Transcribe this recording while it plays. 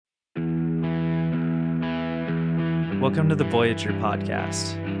Welcome to the Voyager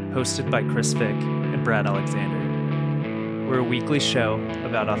podcast, hosted by Chris Fick and Brad Alexander. We're a weekly show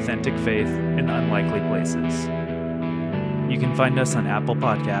about authentic faith in unlikely places. You can find us on Apple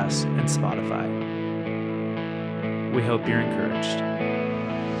Podcasts and Spotify. We hope you're encouraged.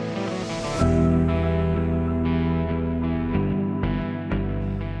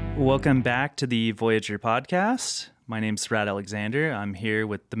 Welcome back to the Voyager podcast. My name's Brad Alexander. I'm here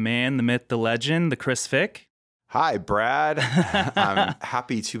with the man, the myth, the legend, the Chris Fick. Hi, Brad. I'm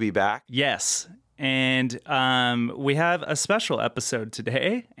happy to be back. Yes. And we have a special episode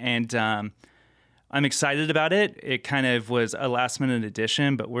today, and I'm excited about it. It kind of was a last-minute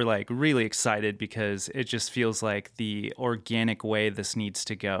addition, but we're like really excited because it just feels like the organic way this needs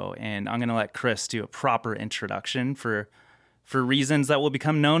to go. And I'm going to let Chris do a proper introduction for reasons that will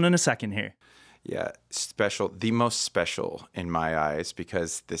become known in a second here. Yeah, special, the most special in my eyes,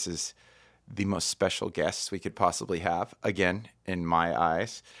 because this is the most special guests we could possibly have. Again, in my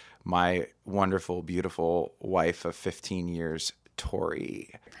eyes, my wonderful, beautiful wife of 15 years,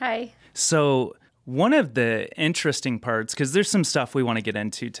 Torie. Hi. So one of the interesting parts, because there's some stuff we want to get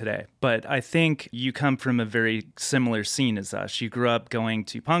into today, but I think you come from a very similar scene as us. You grew up going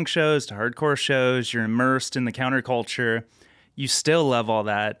to punk shows, to hardcore shows. You're immersed in the counterculture. You still love all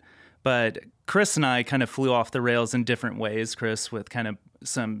that. But Chris and I kind of flew off the rails in different ways. Chris with kind of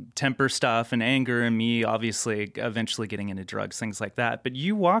some temper stuff and anger, and me obviously eventually getting into drugs, things like that. But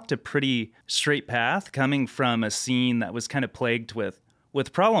you walked a pretty straight path coming from a scene that was kind of plagued with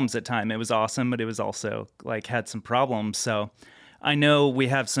problems at time. It was awesome, but it was also like had some problems. So I know we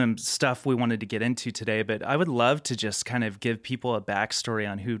have some stuff we wanted to get into today, but I would love to just kind of give people a backstory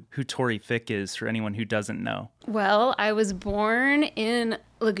on who Torie Fick is for anyone who doesn't know. Well, I was born in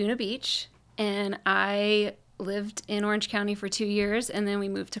Laguna Beach, and I lived in Orange County for 2 years, and then we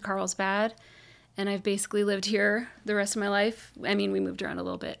moved to Carlsbad, and I've basically lived here the rest of my life. I mean, we moved around a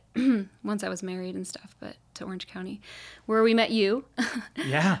little bit once I was married and stuff, but to Orange County, where we met you.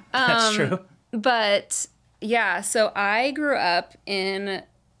 Yeah, that's true. But yeah, so I grew up in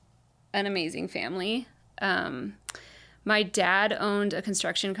an amazing family. My dad owned a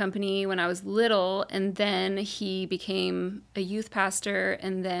construction company when I was little, and then he became a youth pastor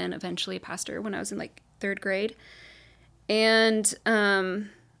and then eventually a pastor when I was in like third grade. And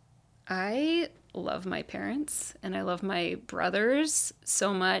I love my parents and I love my brothers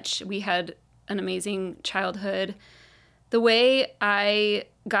so much. We had an amazing childhood. The way I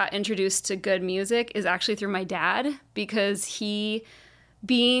got introduced to good music is actually through my dad, because he,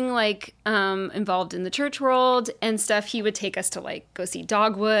 being like involved in the church world and stuff, he would take us to like go see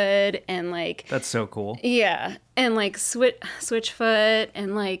Dogwood and like, That's so cool. yeah, and like Switchfoot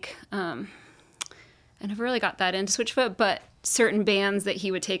and like I never really got that into Switchfoot, but certain bands that he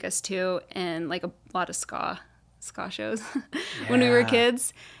would take us to, and like a lot of ska shows when we were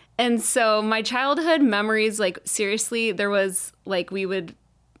kids. And so my childhood memories, like seriously, there was like, we would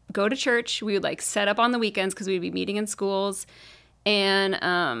go to church, we would like set up on the weekends because we'd be meeting in schools,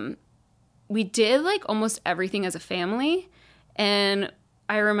 and we did like almost everything as a family. And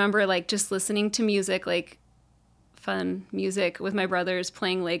I remember like just listening to music, like fun music with my brothers,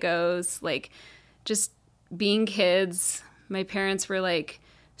 playing Legos, like just being kids. My parents were like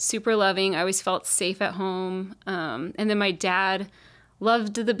super loving. I always felt safe at home. And then my dad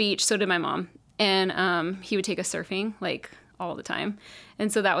loved the beach. So did my mom. And he would take us surfing like all the time.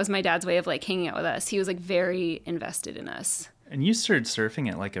 And so that was my dad's way of like hanging out with us. He was like very invested in us. And you started surfing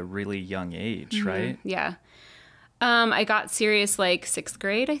at like a really young age, right? Yeah. I got serious like 6th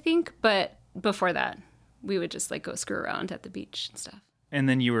grade, I think. But before that, we would just like go screw around at the beach and stuff. And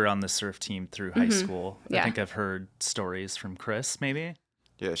then you were on the surf team through high school. Yeah. I think I've heard stories from Chris, maybe.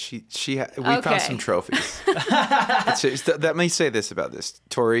 Yeah, we found some trophies. Let me say this about this.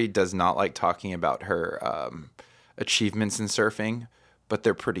 Torie does not like talking about her achievements in surfing, but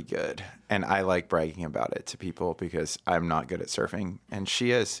they're pretty good. And I like bragging about it to people because I'm not good at surfing, and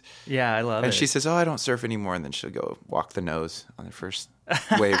she is. Yeah, I love it. And she says, "Oh, I don't surf anymore," and then she'll go walk the nose on the first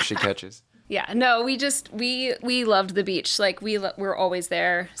wave she catches. Yeah, no, we loved the beach. Like we're always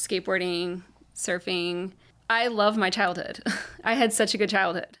there, skateboarding, surfing. I love my childhood. I had such a good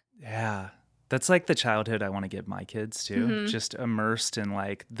childhood. Yeah. That's like the childhood I want to give my kids too. Just immersed in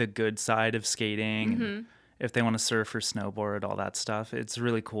like the good side of skating. And if they want to surf or snowboard, all that stuff. It's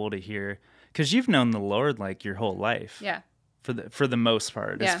really cool to hear, because you've known the Lord like your whole life. Yeah. For the most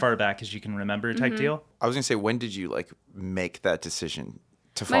part, as far back as you can remember type deal. I was going to say, when did you like make that decision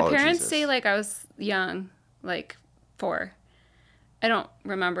to follow Jesus? My parents Jesus? say like I was young, like 4. I don't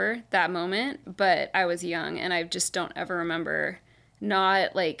remember that moment, but I was young, and I just don't ever remember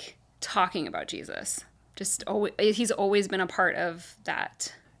not like talking about Jesus. just always, he's always been a part of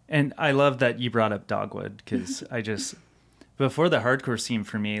that. And I love that you brought up Dogwood, because before the hardcore scene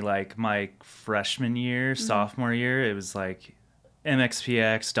for me, like my freshman year, sophomore year, it was like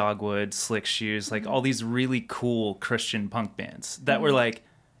MXPX, Dogwood, Slick Shoes, like all these really cool Christian punk bands that were like,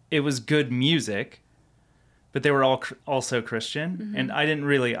 it was good music, but they were all also Christian. And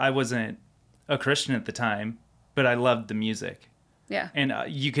I wasn't a Christian at the time, but I loved the music. Yeah. And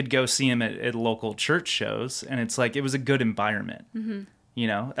you could go see them at local church shows, and it's like, it was a good environment. You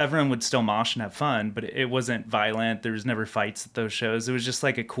know, everyone would still mosh and have fun, but it wasn't violent. There was never fights at those shows. It was just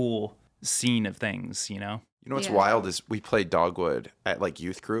like a cool scene of things, you know? You know what's wild is we played Dogwood at like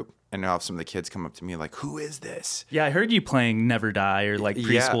youth group, and now some of the kids come up to me like, who is this? Yeah, I heard you playing Never Die or like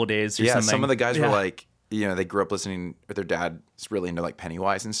preschool days or something. Yeah, some of the guys were like, you know, they grew up listening, or their dad is really into like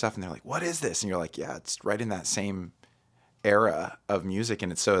Pennywise and stuff, and they're like, what is this? And you're like, yeah, it's right in that same era of music,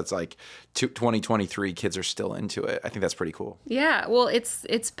 and it's like 2023 kids are still into it. I think that's pretty cool. Yeah, well,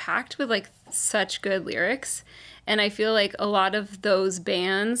 it's packed with like such good lyrics, and I feel like a lot of those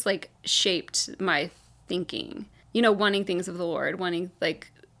bands like shaped my thinking, you know, wanting things of the Lord, wanting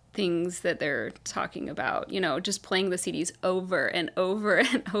like things that they're talking about, you know, just playing the CDs over and over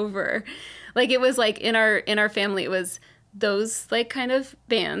and over. Like it was like in our family, it was those like kind of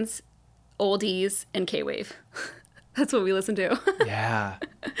bands, oldies and K-Wave. That's what we listen to. Yeah.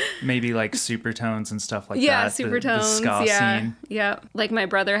 Maybe like Supertones and stuff like that. Yeah, Supertones. The ska scene. Yeah. Like my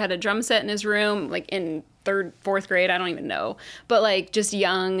brother had a drum set in his room, like in 3rd, 4th grade. I don't even know. But like just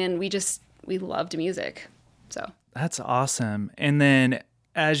young, and we loved music. So that's awesome. And then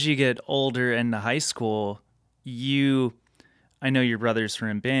as you get older into high school, I know your brothers were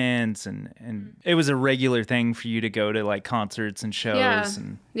in bands, and it was a regular thing for you to go to like concerts and shows.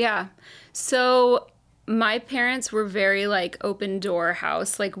 Yeah. So my parents were very like open door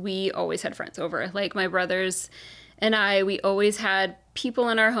house. Like we always had friends over. Like my brothers and we always had people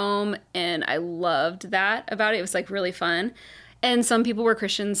in our home, and I loved that about it. It was like really fun. And some people were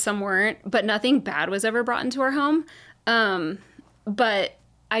Christians, some weren't, but nothing bad was ever brought into our home. But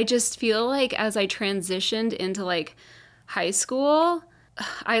I just feel like as I transitioned into like high school,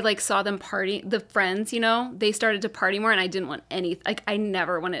 I like saw them party, the friends, you know, they started to party more, and I didn't want I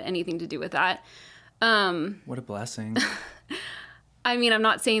never wanted anything to do with that. What a blessing. I mean, I'm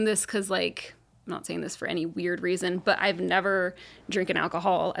not saying this because like, I'm not saying this for any weird reason, but I've never drinking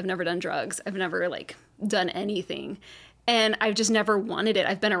alcohol. I've never done drugs. I've never like done anything. And I've just never wanted it.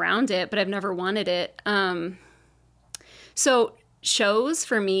 I've been around it, but I've never wanted it. So shows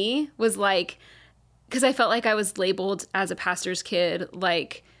for me was like, because I felt like I was labeled as a pastor's kid,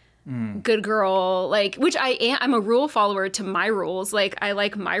 like good girl, like, which I am. I'm a rule follower to my rules. Like I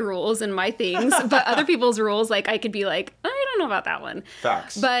like my rules and my things, but other people's rules, like I could be like, I don't know about that one.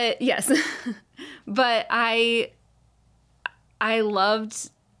 Facts. But yes, but I loved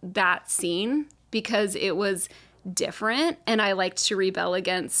that scene because it was different, and I liked to rebel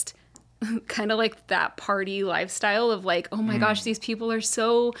against kind of like that party lifestyle of like, oh my gosh, these people are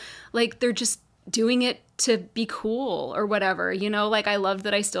so like, they're just doing it to be cool or whatever, you know, like I loved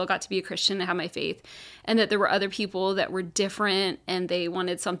that I still got to be a Christian and have my faith, and that there were other people that were different and they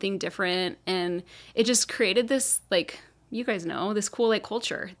wanted something different, and it just created this, like, you guys know, this cool like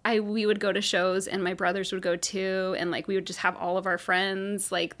culture. We would go to shows, and my brothers would go too, and like we would just have all of our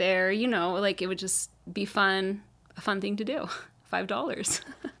friends like there, you know, like it would just be fun, a fun thing to do. $5.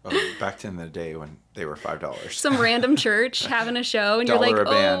 Oh, back in the day when they were $5. Some random church having a show, and you're like,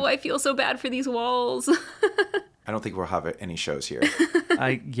 oh, I feel so bad for these walls. I don't think we'll have any shows here.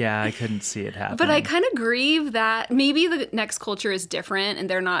 I couldn't see it happening. But I kind of grieve that maybe the next culture is different, and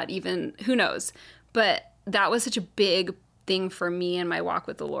they're not even, who knows. But that was such a big thing for me in my walk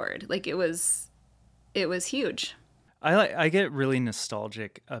with the Lord. Like it was huge. I get really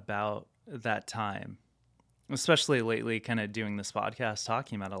nostalgic about that time. Especially lately, kind of doing this podcast,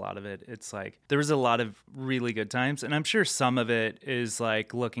 talking about a lot of it. It's like there was a lot of really good times, and I'm sure some of it is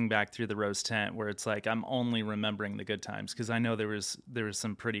like looking back through the rose tent, where it's like I'm only remembering the good times, because I know there was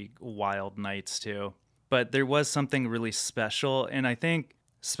some pretty wild nights too. But there was something really special, and I think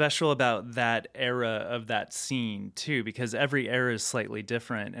special about that era of that scene too, because every era is slightly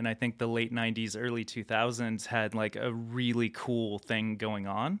different. And I think the late 90s, early 2000s had like a really cool thing going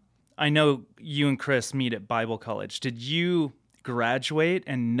on. I know you and Chris meet at Bible college. Did you graduate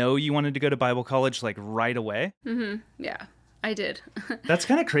and know you wanted to go to Bible college like right away? Mm-hmm. Yeah, I did. That's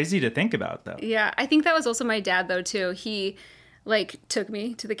kind of crazy to think about, though. Yeah, I think that was also my dad, though, too. He like took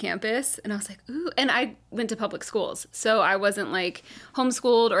me to the campus, and I was like, ooh. And I went to public schools, so I wasn't like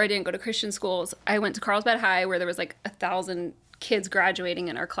homeschooled, or I didn't go to Christian schools. I went to Carlsbad High, where there was like 1,000 kids graduating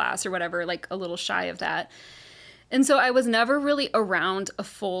in our class or whatever, like a little shy of that. And so I was never really around a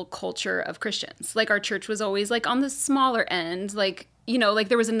full culture of Christians. Like our church was always like on the smaller end, like, you know, like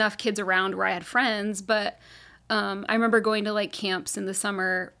there was enough kids around where I had friends. But I remember going to like camps in the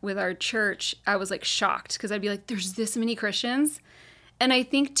summer with our church. I was like shocked because I'd be like, there's this many Christians. And I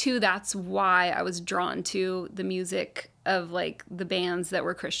think too, that's why I was drawn to the music of like the bands that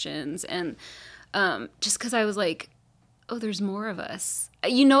were Christians. And just because I was like, oh, there's more of us.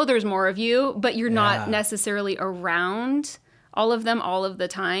 You know, there's more of you, but you're not necessarily around all of them all of the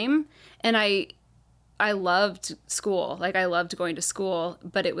time. And I loved school. Like I loved going to school,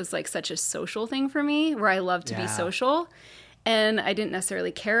 but it was like such a social thing for me where I loved to be social. And I didn't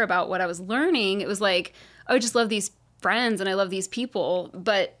necessarily care about what I was learning. It was like, oh, I just love these friends and I love these people.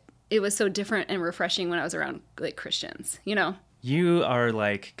 But it was so different and refreshing when I was around like Christians, you know? You are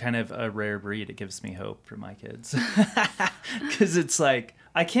like kind of a rare breed. It gives me hope for my kids. Because it's like,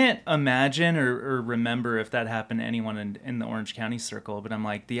 I can't imagine or remember if that happened to anyone in the Orange County circle. But I'm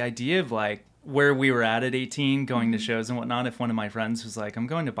like, the idea of like where we were at 18, going to shows and whatnot, if one of my friends was like, I'm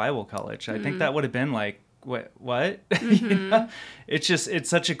going to Bible college, I think that would have been like, what? You know? It's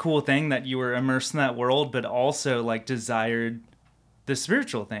such a cool thing that you were immersed in that world, but also like desired the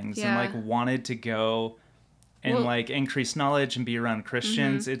spiritual things and like wanted to go and like increase knowledge and be around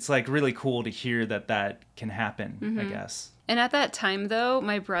Christians. It's like really cool to hear that can happen, I guess. And at that time though,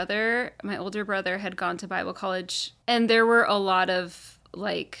 my older brother had gone to Bible college, and there were a lot of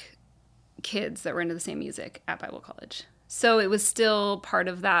like kids that were into the same music at Bible college. So it was still part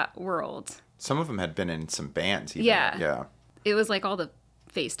of that world. Some of them had been in some bands even. Yeah. It was like all the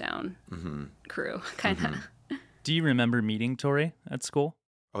face down crew, kind of. Do you remember meeting Torie at school?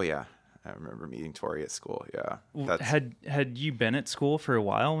 Oh, yeah. I remember meeting Torie at school, yeah. Had you been at school for a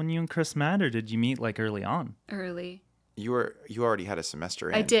while when you and Chris met, or did you meet like early on? Early. You already had a semester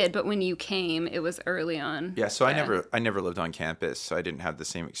in. I did, but when you came, it was early on. Yeah, so I never lived on campus, so I didn't have the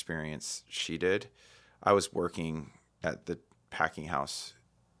same experience she did. I was working at the packing house,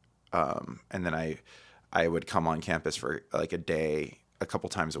 and then I would come on campus for like a day, a couple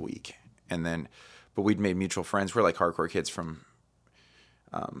times a week, but we'd made mutual friends. We're like hardcore kids from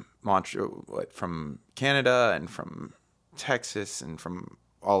Montreal, from Canada and from Texas and from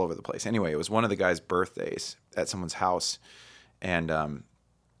all over the place. Anyway, it was one of the guys' birthdays at someone's house, and I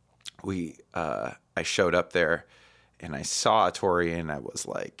showed up there, and I saw Torie, and I was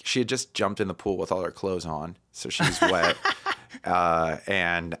like, she had just jumped in the pool with all her clothes on, so she's wet,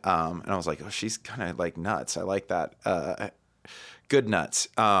 and I was like, oh, she's kind of like nuts. I like that. Good nuts.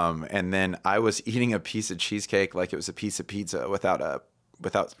 And then I was eating a piece of cheesecake like it was a piece of pizza without a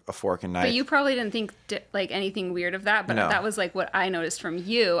fork and knife. But you probably didn't think like anything weird of that, but No. That was like what I noticed from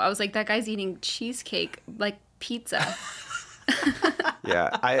you. I was like, that guy's eating cheesecake like pizza. Yeah,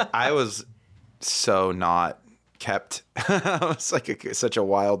 I was so not kept. I was like such a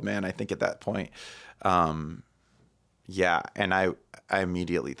wild man, I think, at that point. Yeah, and I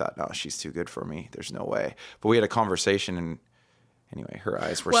immediately thought, no, she's too good for me. There's no way. But we had a conversation, and anyway, her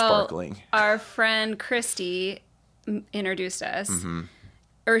eyes were sparkling. Our friend Christy introduced us.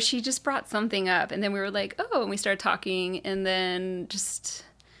 Or she just brought something up, and then we were like, oh, and we started talking, and then just,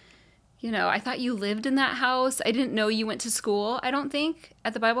 you know, I thought you lived in that house. I didn't know you went to school, I don't think,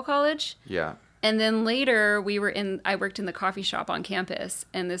 at the Bible college. Yeah. And then later I worked in the coffee shop on campus,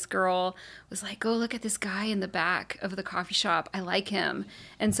 and this girl was like, go look at this guy in the back of the coffee shop. I like him.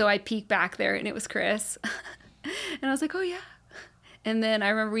 And so I peeked back there, and it was Chris. And I was like, oh, yeah. And then I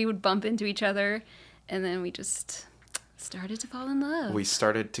remember we would bump into each other, and then we just started to fall in love. We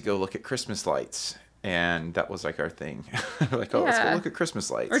started to go look at Christmas lights, and that was like our thing. Like, let's go look at Christmas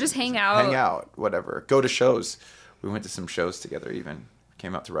lights. Or just hang out. Hang out, whatever. Go to shows. We went to some shows together even.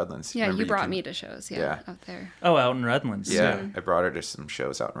 Came out to Redlands. Yeah, you brought me to shows, out there. Oh, out in Redlands. Yeah, I brought her to some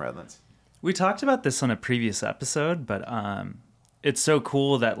shows out in Redlands. We talked about this on a previous episode, but it's so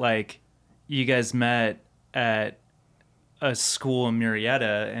cool that like you guys met at a school in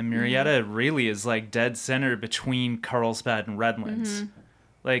Murrieta, and Murrieta really is like dead center between Carlsbad and Redlands.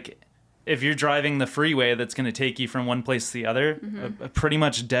 Like if you're driving the freeway that's going to take you from one place to the other, a pretty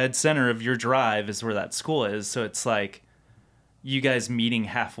much dead center of your drive is where that school is. So it's like you guys meeting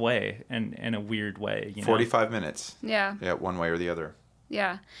halfway in a weird way. You know? 45 minutes. Yeah. Yeah, one way or the other.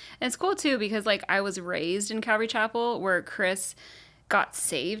 Yeah. And it's cool too because like I was raised in Calvary Chapel where Chris got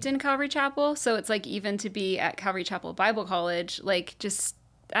saved in Calvary Chapel. So it's like even to be at Calvary Chapel Bible College, like just,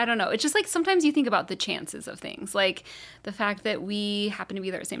 I don't know. It's just like sometimes you think about the chances of things, like the fact that we happen to be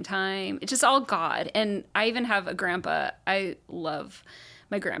there at the same time. It's just all God. And I even have a grandpa. I love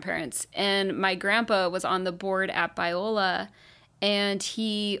my grandparents. And my grandpa was on the board at Biola. And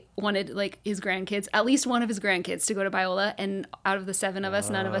he wanted like his grandkids, at least one of his grandkids, to go to Biola. And out of the 7 of us,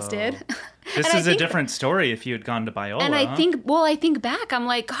 none of us did. This is a different story if you had gone to Biola. And I think back, I'm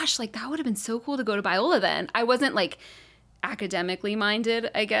like, gosh, like that would have been so cool to go to Biola then. I wasn't like academically minded,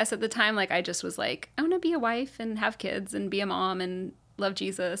 I guess, at the time. Like I just was like, I want to be a wife and have kids and be a mom and love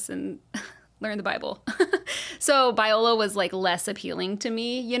Jesus and learn the Bible. So Biola was like less appealing to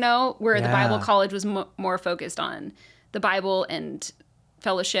me, you know, where the Bible college was more focused on the Bible and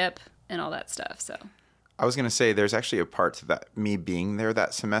fellowship and all that stuff. So I was going to say there's actually a part to that. Me being there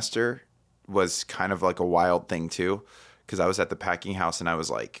that semester was kind of like a wild thing too, because I was at the packing house and I was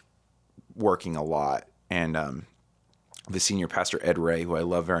like working a lot. And the senior pastor, Ed Ray, who I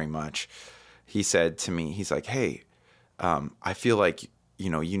love very much, he said to me, he's like, hey, I feel like, you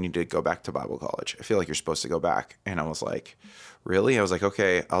know, you need to go back to Bible college. I feel like you're supposed to go back. And I was like, really? I was like,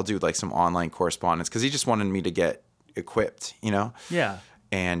 okay, I'll do like some online correspondence, because he just wanted me to get equipped, you know? Yeah.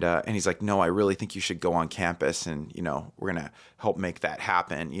 And he's like, no, I really think you should go on campus, and, you know, we're going to help make that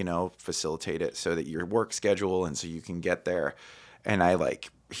happen, you know, facilitate it so that your work schedule and so you can get there. And I like,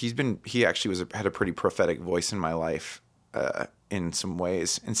 he actually had a pretty prophetic voice in my life in some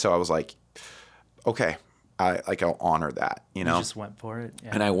ways. And so I was like, okay, I'll honor that, you know? You just went for it.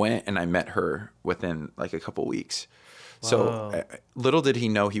 Yeah. And I went and I met her within like a couple weeks. Whoa. So little did he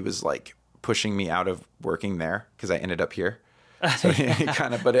know he was like pushing me out of working there, because I ended up here. So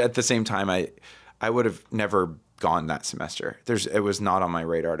kind of, but at the same time, I would have never gone that semester. It was not on my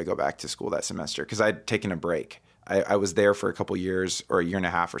radar to go back to school that semester, because I'd taken a break. I was there for a couple years, or a year and a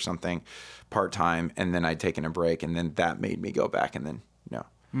half or something, part-time, and then I'd taken a break, and then that made me go back, and then, you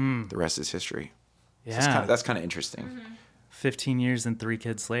know, the rest is history. Yeah. So that's kind of interesting. 15 years and 3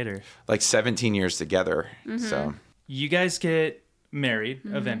 kids later. Like 17 years together. So you guys get married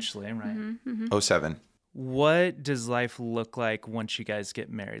eventually, right? 07. What does life look like once you guys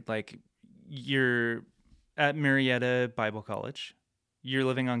get married? Like, you're at Marietta Bible College. You're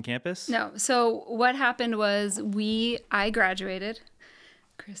living on campus? No. So what happened was I graduated.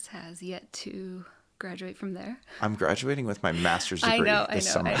 Chris has yet to graduate from there. I'm graduating with my master's degree this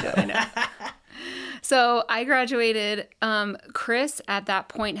summer. I know. So I graduated. Chris at that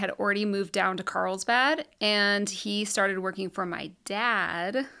point had already moved down to Carlsbad, and he started working for my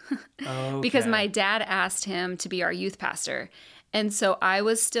dad because my dad asked him to be our youth pastor. And so I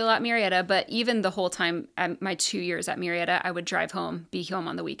was still at Marietta, but even the whole time, my 2 years at Marietta, I would drive home, be home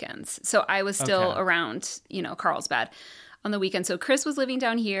on the weekends. So I was still around, you know, Carlsbad on the weekend. So Chris was living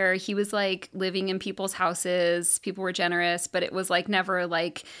down here. He was like living in people's houses. People were generous, but it was like never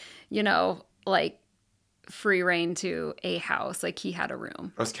like, you know, like free reign to a house. Like he had a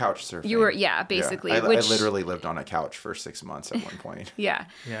room. I was couch surfing. You were, yeah, basically. Yeah. I literally lived on a couch for 6 months at one point. Yeah.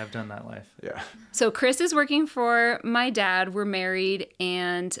 Yeah, I've done that life. Yeah. So Chris is working for my dad. We're married,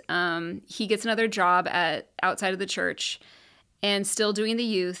 and he gets another job outside of the church and still doing the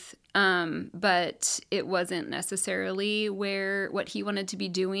youth. But it wasn't necessarily what he wanted to be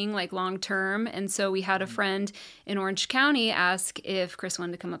doing like long term. And so we had a friend in Orange County ask if Chris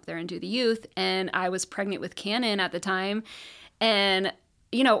wanted to come up there and do the youth. And I was pregnant with Cannon at the time. And,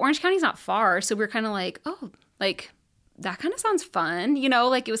 you know, Orange County's not far. So we were kind of like, oh, like that kind of sounds fun. You know,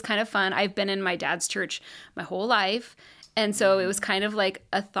 like it was kind of fun. I've been in my dad's church my whole life. And so it was kind of like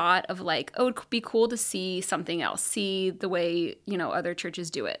a thought of like, oh, it'd be cool to see something else, see the way, you know, other churches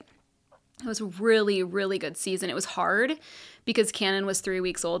do it. It was a really, really good season. It was hard because Cannon was 3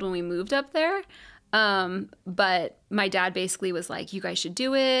 weeks old when we moved up there. But my dad basically was like, you guys should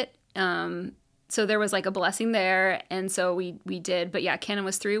do it. So there was like a blessing there. And so we did. But yeah, Cannon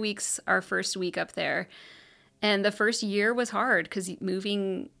was 3 weeks, our first week up there. And the first year was hard because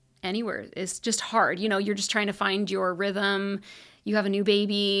moving anywhere is just hard. You know, you're just trying to find your rhythm. You have a new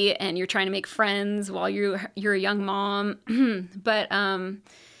baby and you're trying to make friends while you're a young mom. But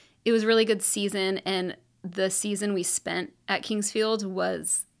it was a really good season, and the season we spent at Kingsfield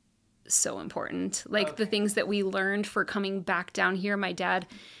was so important. Like the things that we learned for coming back down here. My dad,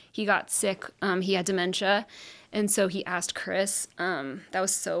 he got sick. He had dementia, and so he asked Chris. That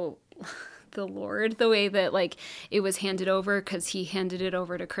was so the Lord, the way that like it was handed over, because he handed it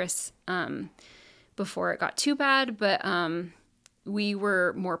over to Chris before it got too bad. But we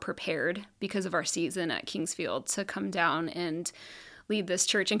were more prepared because of our season at Kingsfield to come down and lead this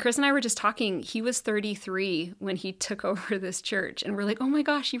church. And Chris and I were just talking. He was 33 when he took over this church, and we're like, oh my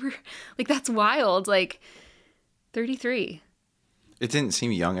gosh, you were like, that's wild. Like 33. It didn't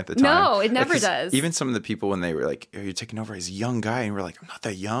seem young at the time. No, it never does. Even some of the people, when they were like, are you taking over as a young guy? And we're like, I'm not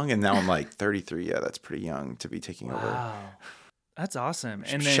that young. And now I'm like 33. Yeah, that's pretty young to be taking over. Wow. That's awesome.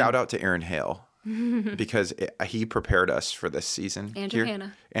 And then, shout out to Aaron Hale. because he prepared us for this season. And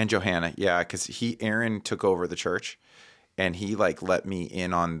Johanna. And Johanna, yeah, because Aaron took over the church, and he like let me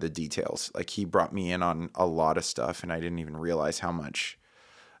in on the details. Like he brought me in on a lot of stuff, and I didn't even realize how much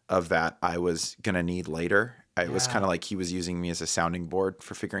of that I was gonna need later. It was kind of like he was using me as a sounding board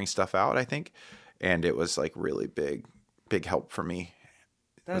for figuring stuff out, I think, and it was like really big help for me.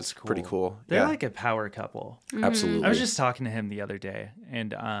 That's cool. Pretty cool. They're like a power couple. Absolutely. I was just talking to him the other day,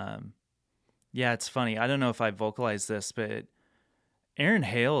 and yeah, it's funny. I don't know if I vocalized this, but Aaron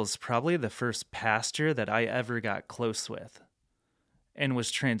Hale is probably the first pastor that I ever got close with and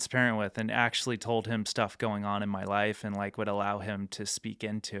was transparent with, and actually told him stuff going on in my life and like would allow him to speak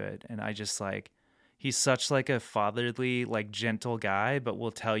into it. And I just like, he's such like a fatherly, like gentle guy, but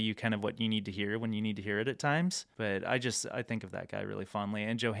will tell you kind of what you need to hear when you need to hear it at times. But I think of that guy really fondly.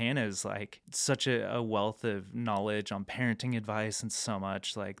 And Johanna is like such a wealth of knowledge on parenting advice and so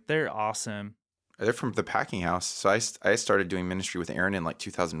much. Like they're awesome. They're from the Packing House. So I started doing ministry with Aaron in like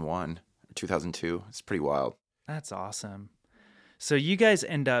 2001 or 2002. It's pretty wild. That's awesome. So you guys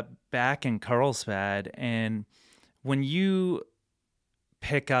end up back in Carlsbad, and when you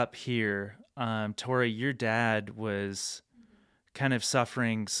pick up here, Torie, your dad was kind of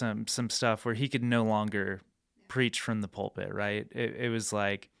suffering some stuff where he could no longer preach from the pulpit, right? It was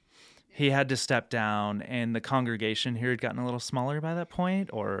like he had to step down, and the congregation here had gotten a little smaller by that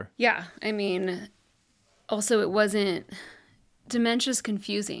point, or? Yeah, I mean, also it wasn't, dementia's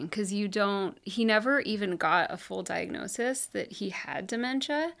confusing because he never even got a full diagnosis that he had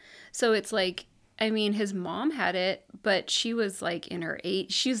dementia. So it's like, I mean, his mom had it, but she was like in her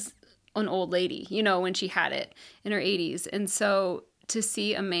she's an old lady, when she had it in her 80s. And so to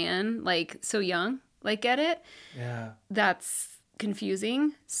see a man like so young, like get it, yeah, that's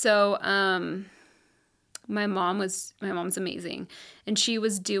confusing. So, my mom's amazing. And she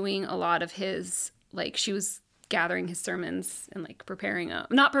was doing a lot of his, like she was gathering his sermons and like preparing them.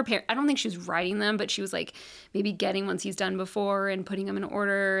 I don't think she was writing them, but she was like maybe getting ones he's done before and putting them in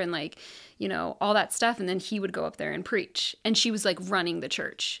order and like, all that stuff. And then he would go up there and preach. And she was like running the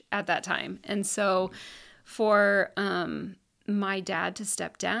church at that time. And so for my dad to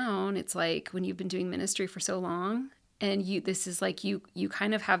step down, it's like when you've been doing ministry for so long, and this is like you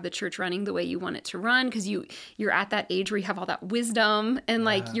kind of have the church running the way you want it to run, because you're at that age where you have all that wisdom and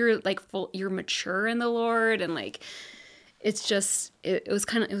like you're like you're mature in the Lord, and like it's just it was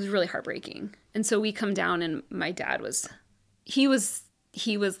really heartbreaking. And so we come down, and my dad he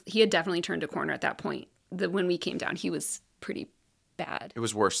had definitely turned a corner at that point. When we came down, he was pretty bad. It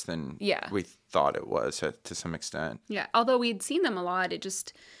was worse than we thought it was to some extent. Yeah, although we'd seen them a lot, it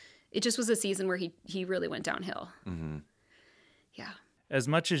just was a season where he really went downhill. Mm-hmm. Yeah. As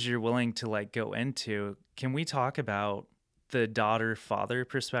much as you're willing to like go into, can we talk about the daughter-father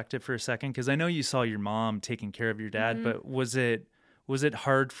perspective for a second? Because I know you saw your mom taking care of your dad, but was it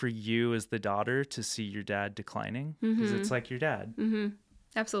hard for you as the daughter to see your dad declining? Because it's like your dad. Mm-hmm.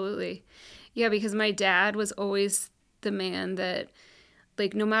 Absolutely. Yeah, because my dad was always the man that,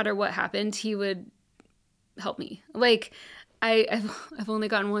 like, no matter what happened, he would help me. Like, I've only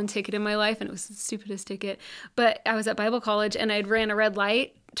gotten one ticket in my life, and it was the stupidest ticket. But I was at Bible college, and I'd ran a red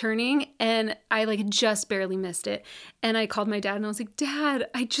light turning, and I like just barely missed it. And I called my dad, and I was like, "Dad,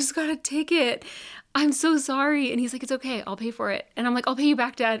 I just got a ticket. I'm so sorry." And he's like, "It's okay. I'll pay for it." And I'm like, "I'll pay you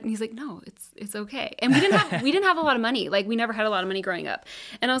back, Dad." And he's like, "No, it's okay." And we didn't have a lot of money. Like we never had a lot of money growing up.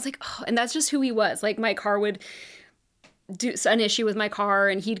 And I was like, "Oh," and that's just who he was. Like my car would do an issue with my car,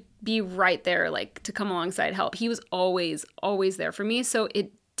 and he'd be right there, like to come alongside help. He was always there for me. So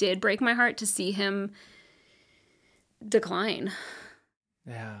it did break my heart to see him decline.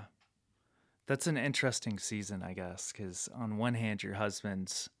 Yeah. That's an interesting season, I guess, because on one hand, your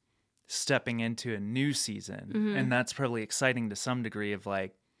husband's stepping into a new season, and that's probably exciting to some degree of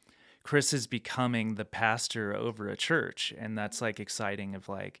like, Chris is becoming the pastor over a church, and that's like exciting of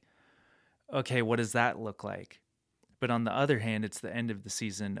like, okay, what does that look like? But on the other hand, it's the end of the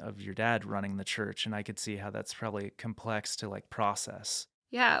season of your dad running the church, and I could see how that's probably complex to like process.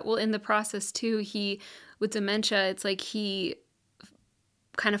 Yeah, well, in the process too, with dementia, it's like he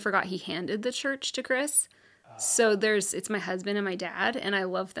kind of forgot he handed the church to Chris. So it's my husband and my dad, and I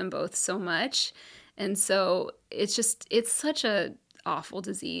love them both so much. And so it's such a awful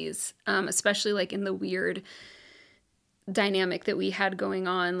disease, especially like in the weird dynamic that we had going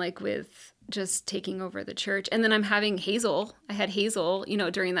on, like with just taking over the church. And then I had Hazel,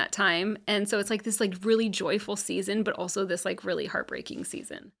 during that time. And so it's like this like really joyful season, but also this like really heartbreaking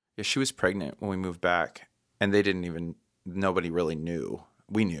season. Yeah, she was pregnant when we moved back, and nobody really knew.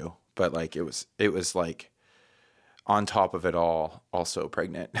 We knew, but like it was like on top of it all, also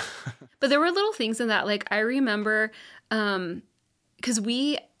pregnant. But there were little things in that. Like, I remember, because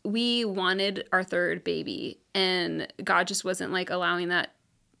we wanted our third baby, and God just wasn't like allowing that.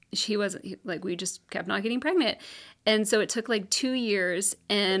 She wasn't like, we just kept not getting pregnant. And so it took like 2 years.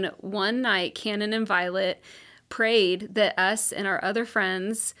 And one night, Cannon and Violet prayed that us and our other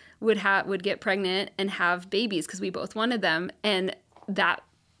friends would get pregnant and have babies because we both wanted them. And that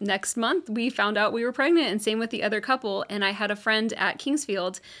next month, we found out we were pregnant, and same with the other couple. And I had a friend at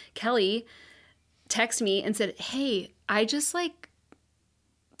Kingsfield, Kelly, text me and said, hey, I just like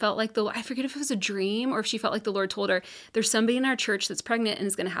felt like I forget if it was a dream or if she felt like the Lord told her, there's somebody in our church that's pregnant and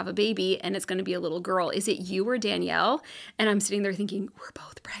is going to have a baby, and it's going to be a little girl. Is it you or Danielle? And I'm sitting there thinking, we're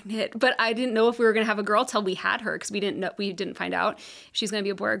both pregnant. But I didn't know if we were going to have a girl till we had her, because we didn't find out if she's going to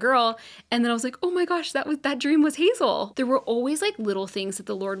be a boy or girl. And then I was like, oh my gosh, that dream was Hazel. There were always like little things that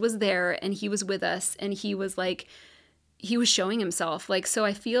the Lord was there, and he was with us, and he was showing himself. Like, so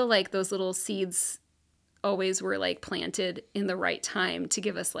I feel like those little seeds always were like planted in the right time to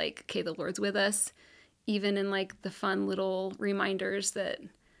give us like, okay, the Lord's with us, even in like the fun little reminders that,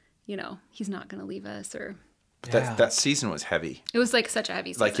 you know, he's not going to leave us. Or that season was heavy. It was like such a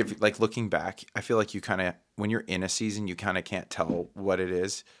heavy season. Like looking back, I feel like you kind of, when you're in a season, you kind of can't tell what it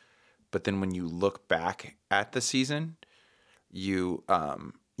is. But then when you look back at the season, you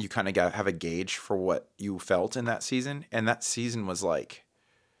kind of have a gauge for what you felt in that season. And that season was like,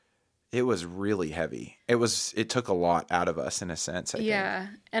 it was really heavy. It took a lot out of us in a sense, I think.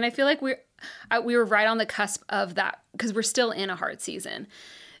 And I feel like we were right on the cusp of that, because we're still in a hard season.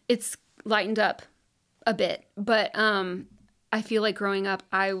 It's lightened up a bit, but I feel like growing up,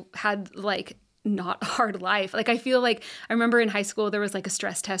 I had like not a hard life. Like, I feel like I remember in high school, there was like a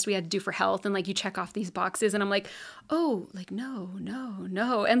stress test we had to do for health, and like you check off these boxes, and I'm like, oh, like, no.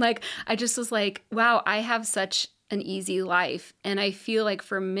 And like, I just was like, wow, I have such an easy life. And I feel like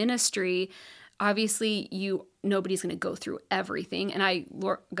for ministry, obviously nobody's going to go through everything. And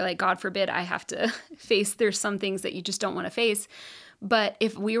like, God forbid I have to face, there's some things that you just don't want to face. But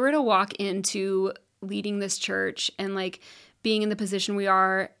if we were to walk into leading this church and like being in the position we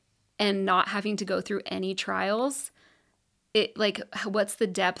are and not having to go through any trials, it like, what's the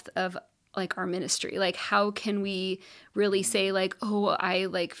depth of like our ministry? Like, how can we really say like, oh, I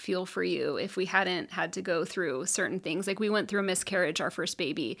like feel for you, if we hadn't had to go through certain things? Like, we went through a miscarriage, our first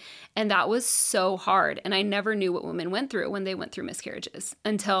baby, and that was so hard. And I never knew what women went through when they went through miscarriages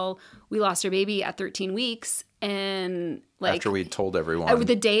until we lost our baby at 13 weeks. And like, after we told everyone, I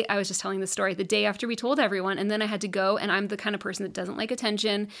was just telling the story, the day after we told everyone, and then I had to go, and I'm the kind of person that doesn't like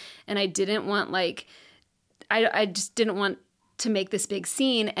attention. And I didn't want like, I just didn't want to make this big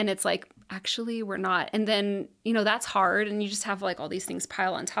scene. And it's like, actually, we're not. And then, you know, that's hard. And you just have like all these things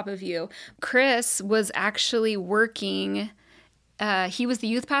pile on top of you. Chris was actually working. He was the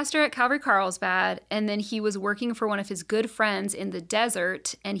youth pastor at Calvary Carlsbad. And then he was working for one of his good friends in the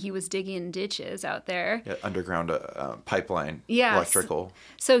desert. And he was digging ditches out there. Yeah, underground pipeline, electrical.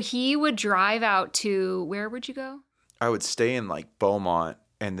 So he would drive out to, where would you go? I would stay in like Beaumont,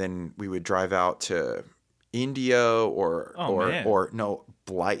 and then we would drive out to Indio or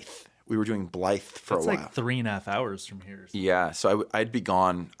Blythe. We were doing Blythe for a while. It's like 3.5 hours from here. So. Yeah, so I'd be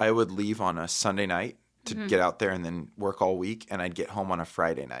gone. I would leave on a Sunday night to get out there and then work all week, and I'd get home on a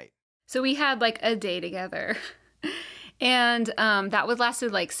Friday night. So we had like a day together, and that would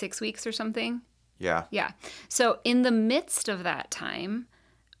lasted like 6 weeks or something. Yeah. Yeah. So in the midst of that time,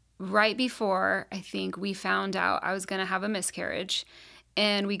 right before I think we found out I was going to have a miscarriage,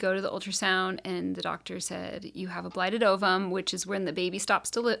 and we go to the ultrasound, and the doctor said, you have a blighted ovum, which is when the baby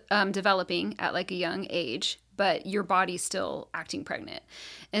stops developing at like a young age, but your body's still acting pregnant.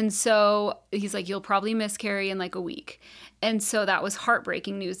 And so he's like, you'll probably miscarry in like a week. And so that was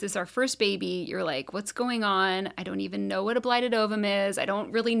heartbreaking news. This is our first baby. You're like, what's going on? I don't even know what a blighted ovum is. I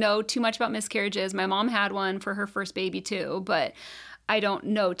don't really know too much about miscarriages. My mom had one for her first baby too, but I don't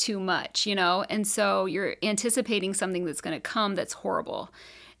know too much, you know? And so you're anticipating something that's going to come that's horrible.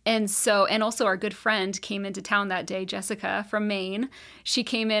 And so, and also our good friend came into town that day, Jessica from Maine. She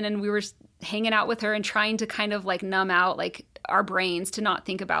came in, and we were hanging out with her and trying to kind of like numb out like our brains to not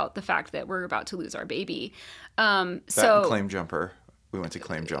think about the fact that we're about to lose our baby. And Claim Jumper. We went to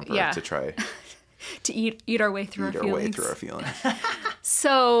Claim Jumper to try to eat our way through our feelings.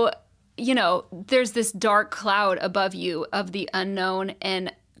 So, you know, there's this dark cloud above you of the unknown,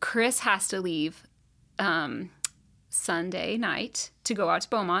 and Chris has to leave Sunday night to go out to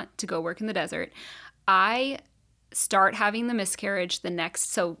Beaumont to go work in the desert. I start having the miscarriage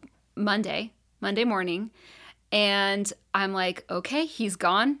Monday morning, and I'm like, okay, he's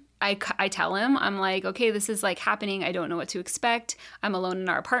gone. I tell him, I'm like, okay, this is like happening. I don't know what to expect. I'm alone in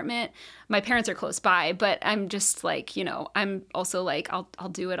our apartment. My parents are close by, but I'm just like, I'm also like, I'll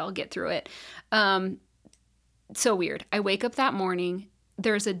do it. I'll get through it. So weird. I wake up that morning.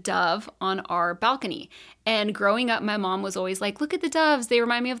 There's a dove on our balcony. And growing up, my mom was always like, look at the doves. They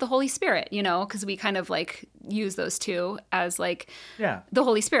remind me of the Holy Spirit, because we kind of like use those two as like the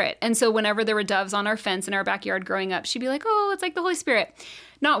Holy Spirit. And so whenever there were doves on our fence in our backyard growing up, she'd be like, oh, it's like the Holy Spirit.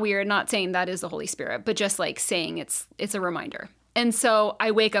 Not weird, not saying that is the Holy Spirit, but just like saying it's a reminder. And so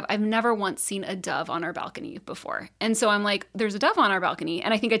I wake up, I've never once seen a dove on our balcony before. And so I'm like, there's a dove on our balcony.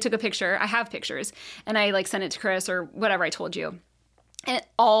 And I think I took a picture. I have pictures. And I like sent it to Chris or whatever I told you. And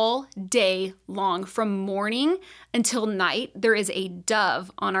all day long, from morning until night, there is a dove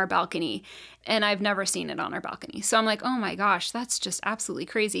on our balcony. And I've never seen it on our balcony. So I'm like, oh my gosh, that's just absolutely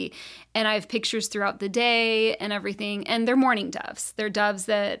crazy. And I have pictures throughout the day and everything. And they're morning doves. They're doves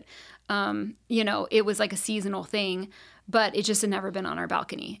that, it was like a seasonal thing, but it just had never been on our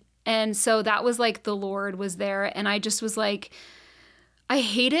balcony. And so that was like the Lord was there. And I just was like, I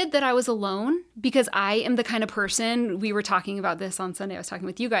hated that I was alone because I am the kind of person, we were talking about this on Sunday, I was talking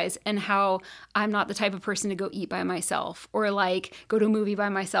with you guys, and how I'm not the type of person to go eat by myself or like go to a movie by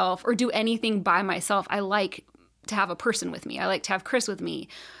myself or do anything by myself. I like to have a person with me. I like to have Chris with me.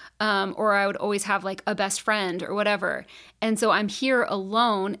 Or I would always have like a best friend or whatever. And so I'm here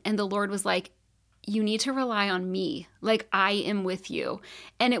alone and the Lord was like, you need to rely on me. Like I am with you.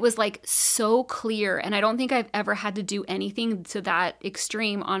 And it was like so clear. And I don't think I've ever had to do anything to that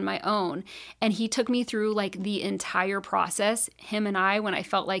extreme on my own. And he took me through like the entire process, him and I, when I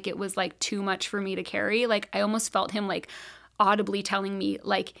felt like it was like too much for me to carry. Like I almost felt him like audibly telling me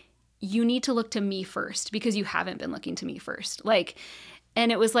like, you need to look to me first because you haven't been looking to me first. Like,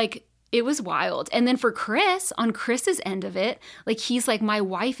 and it was like, it was wild. And then for Chris, on Chris's end of it, like he's like, my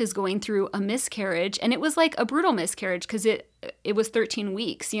wife is going through a miscarriage. And it was like a brutal miscarriage because it was 13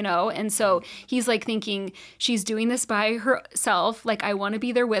 weeks, And so he's like thinking she's doing this by herself. Like, I want to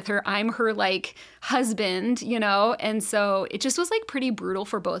be there with her. I'm her like husband, And so it just was like pretty brutal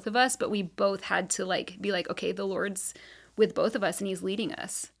for both of us. But we both had to like be like, okay, the Lord's with both of us and he's leading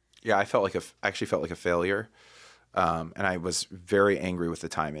us. Yeah, I actually felt like a failure. And I was very angry with the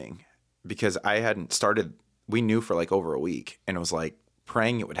timing. Because I hadn't started, we knew for like over a week, and it was like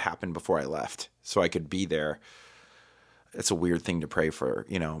praying it would happen before I left so I could be there. It's a weird thing to pray for,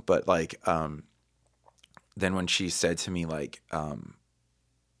 but like, then when she said to me like,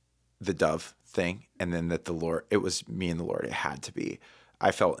 the dove thing, and then that the Lord, it was me and the Lord, it had to be,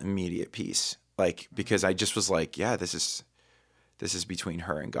 I felt immediate peace. Like, because I just was like, yeah, this is between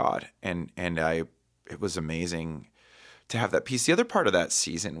her and God. And it was amazing to have that peace. The other part of that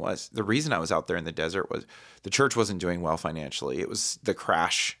season was the reason I was out there in the desert was the church wasn't doing well financially. It was the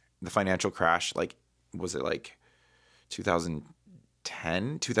financial crash. Like, was it like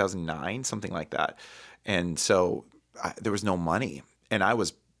 2010, 2009, something like that. And so there was no money, and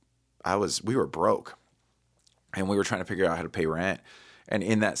we were broke, and we were trying to figure out how to pay rent. And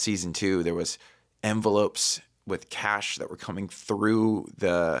in that season too, there was envelopes with cash that were coming through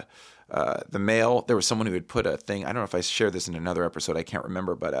the mail. There was someone who had put a thing, I don't know if I shared this in another episode, I can't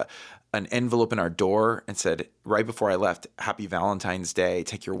remember, but an envelope in our door and said, right before I left, Happy Valentine's Day,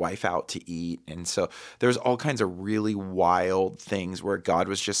 take your wife out to eat. And so there's all kinds of really wild things where God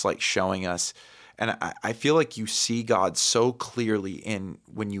was just like showing us. And I feel like you see God so clearly in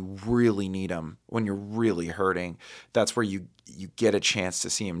when you really need him, when you're really hurting. That's where you get a chance to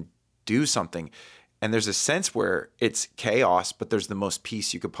see him do something. And there's a sense where it's chaos, but there's the most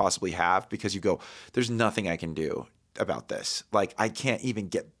peace you could possibly have because you go, there's nothing I can do about this. Like, I can't even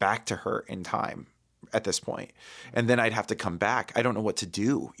get back to her in time at this point. And then I'd have to come back. I don't know what to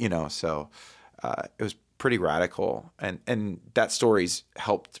do, So it was pretty radical. And that story's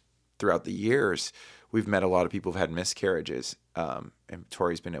helped throughout the years. We've met a lot of people who've had miscarriages. And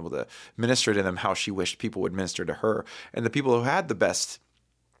Torie's been able to minister to them how she wished people would minister to her. And the people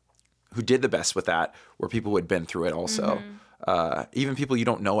who did the best with that were people who had been through it also. Mm-hmm. Even people you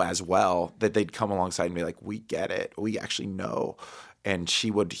don't know as well, that they'd come alongside and be like, we get it. We actually know. And she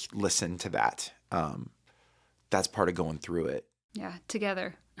would listen to that. That's part of going through it. Yeah,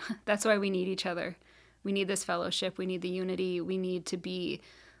 together. That's why we need each other. We need this fellowship. We need the unity. We need to be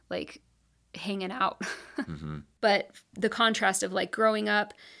like hanging out. Mm-hmm. But the contrast of like growing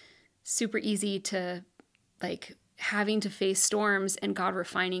up, super easy to like having to face storms and God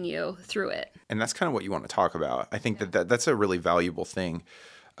refining you through it. And that's kind of what you want to talk about. I think that's a really valuable thing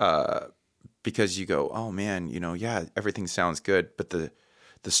because you go, oh man, yeah, everything sounds good. But the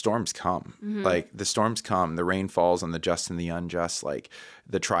the storms come. Like the storms come, the rain falls on the just and the unjust. Like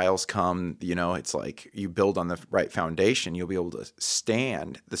the trials come, it's like you build on the right foundation, you'll be able to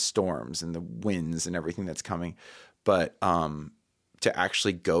stand the storms and the winds and everything that's coming. But to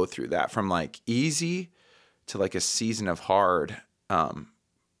actually go through that from like easy to like a season of hard, I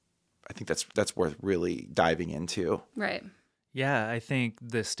think that's worth really diving into. Right. Yeah, I think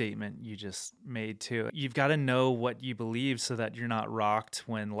the statement you just made too, you've got to know what you believe so that you're not rocked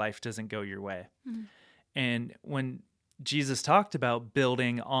when life doesn't go your way. And when Jesus talked about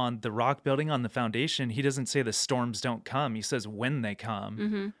building on the foundation, he doesn't say the storms don't come. He says when they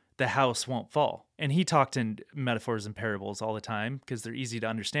come, the house won't fall. And he talked in metaphors and parables all the time because they're easy to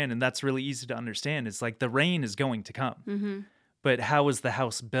understand. And that's really easy to understand. It's like the rain is going to come. But how is the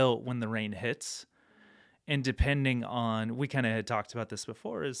house built when the rain hits? And depending on, we kind of had talked about this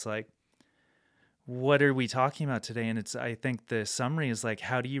before, is like, what are we talking about today? And I think the summary is like,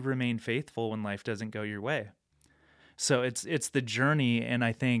 how do you remain faithful when life doesn't go your way? So it's the journey. And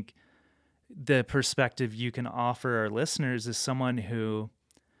I think the perspective you can offer our listeners is someone who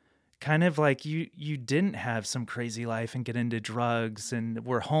kind of like you didn't have some crazy life and get into drugs and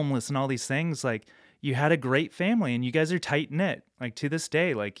were homeless and all these things. Like you had a great family and you guys are tight knit. Like to this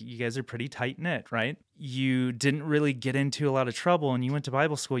day, like you guys are pretty tight knit, right? You didn't really get into a lot of trouble and you went to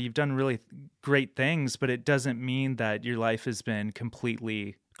Bible school. You've done really great things, but it doesn't mean that your life has been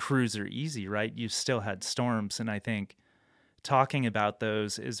completely cruiser easy, right? You've still had storms. And I think talking about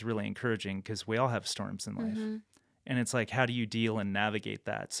those is really encouraging because we all have storms in life. And it's like, how do you deal and navigate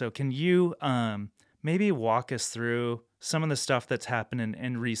that? So can you maybe walk us through some of the stuff that's happened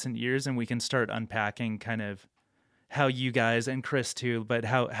in recent years, and we can start unpacking kind of how you guys, and Chris too, but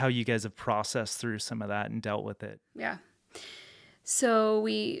how you guys have processed through some of that and dealt with it. Yeah. So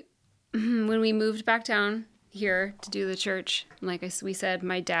when we moved back down here to do the church, like we said,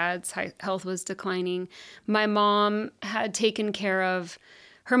 my dad's health was declining. My mom had taken care of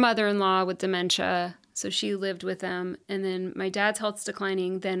her mother-in-law with dementia, so she lived with them. And then my dad's health's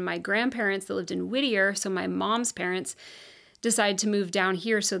declining. Then my grandparents that lived in Whittier, so my mom's parents, decided to move down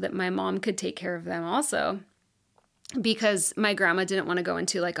here so that my mom could take care of them also. Because my grandma didn't want to go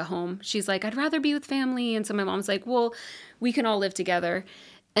into like a home. She's like, I'd rather be with family. And so my mom's like, well, we can all live together.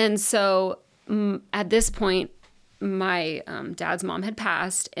 And so at this point, my dad's mom had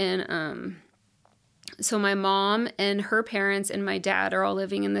passed. And so my mom and her parents and my dad are all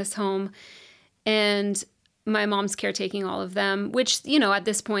living in this home. And my mom's caretaking all of them, which, at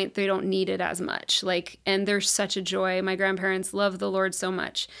this point, they don't need it as much. And they're such a joy. My grandparents love the Lord so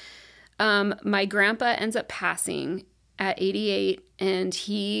much. My grandpa ends up passing at 88, and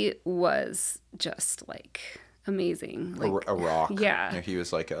he was just amazing. A rock. Yeah. He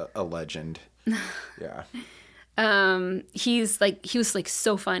was like a legend. Yeah. He was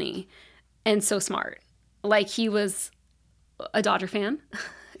so funny and so smart. He was a Dodger fan,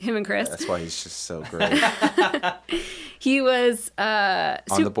 him and Chris. That's why he's just so great. He was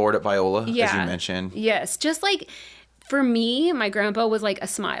on the board at Viola, as you mentioned. Yes. Just for me, my grandpa was a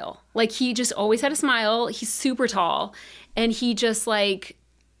smile. He just always had a smile. He's super tall. And he just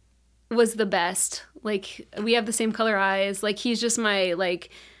was the best. We have the same color eyes. He's just my,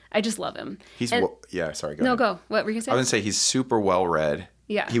 I just love him. Sorry, go ahead. Go. What were you going to say? I was going to say he's super well read.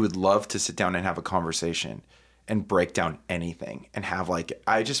 Yeah. He would love to sit down and have a conversation and break down anything and have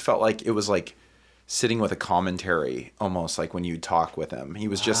I just felt like it was sitting with a commentary, almost when you talk with him. He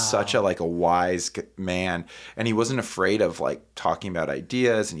was just such a wise man, and he wasn't afraid of talking about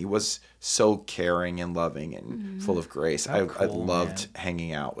ideas, and he was so caring and loving and full of grace. I loved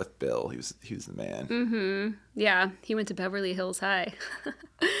hanging out with Bill. He was the man. Mm-hmm. Yeah, he went to Beverly Hills High.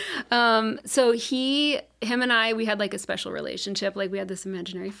 So him and I, we had a special relationship. We had this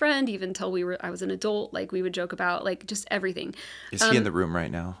imaginary friend, even until I was an adult. We would joke about just everything. Is he in the room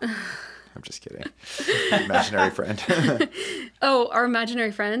right now? I'm just kidding. Imaginary friend. Oh, our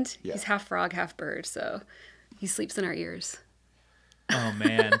imaginary friend? Yeah. He's half frog, half bird, so he sleeps in our ears. Oh,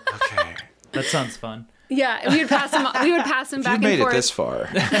 man. Okay. That sounds fun. Yeah, we would pass him back and forth. You made it this far.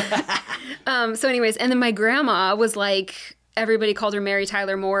 So anyways, and then my grandma was everybody called her Mary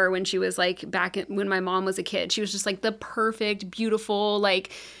Tyler Moore when she was when my mom was a kid. She was just the perfect, beautiful,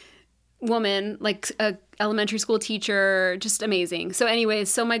 woman, a elementary school teacher, just amazing. So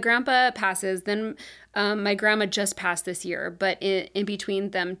anyways, so my grandpa passes, then my grandma just passed this year, but in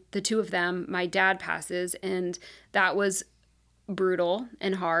between them, the two of them, my dad passes, and that was brutal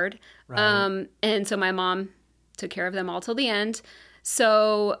and hard. Right. And so my mom took care of them all till the end.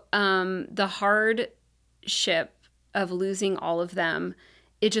 So the hardship of losing all of them,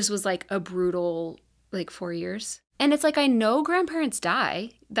 it just was a brutal 4 years. And it's like, I know grandparents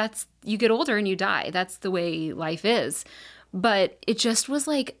die. You get older and you die. That's the way life is. But it just was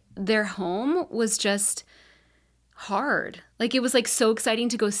like their home was just hard. Like, it was like so exciting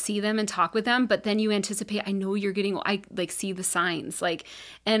to go see them and talk with them, but then you anticipate, I know you're getting, I like see the signs. Like,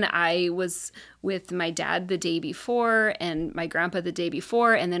 and I was with my dad the day before and my grandpa the day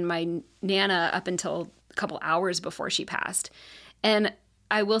before, and then my Nana up until a couple hours before she passed. And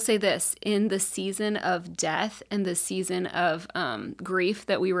I will say this, in the season of death and the season of grief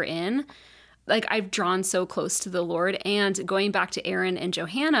that we were in, like, I've drawn so close to the Lord. And going back to Aaron and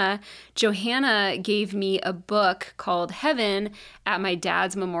Johanna gave me a book called Heaven at my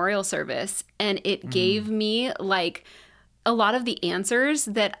dad's memorial service. And it gave me like a lot of the answers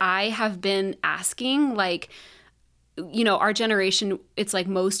that I have been asking. Like, you know, our generation, it's like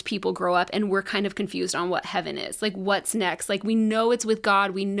most people grow up and we're kind of confused on what heaven is. Like, what's next? Like, we know it's with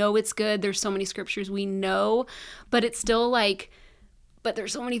God. We know it's good. There's so many scriptures we know, but it's still like, but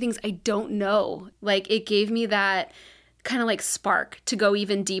there's so many things I don't know. Like, it gave me that kind of like spark to go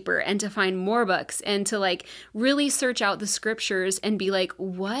even deeper and to find more books and to like really search out the scriptures and be like,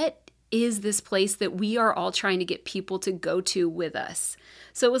 what is this place that we are all trying to get people to go to with us?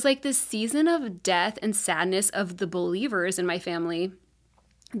 So it was like this season of death and sadness of the believers in my family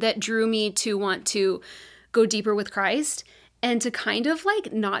that drew me to want to go deeper with Christ and to kind of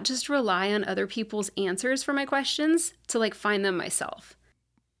like not just rely on other people's answers for my questions, to like find them myself.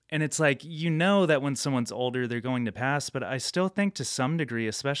 And it's like, you know that when someone's older, they're going to pass. But I still think to some degree,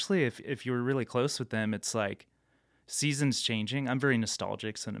 especially if you were really close with them, it's like seasons changing. I'm very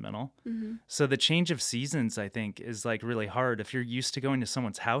nostalgic, sentimental. Mm-hmm. So the change of seasons, I think, is like really hard. If you're used to going to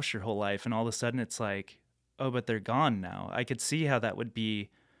someone's house your whole life and all of a sudden it's like, oh, but they're gone now. I could see how that would be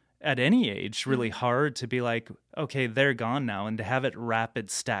at any age really hard to be like, okay, they're gone now. And to have it rapid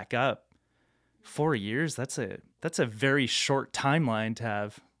stack up 4 years, that's a very short timeline to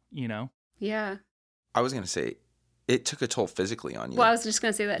have, you know? Yeah. I was going to say, it took a toll physically on you. Well, I was just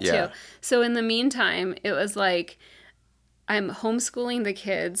going to say that too. So in the meantime, it was like, I'm homeschooling the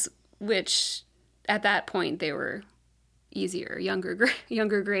kids, which at that point they were easier,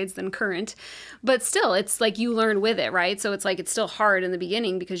 younger grades than current. But still, it's like you learn with it, right? So it's like it's still hard in the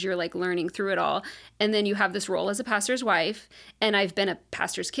beginning because you're like learning through it all. And then you have this role as a pastor's wife, and I've been a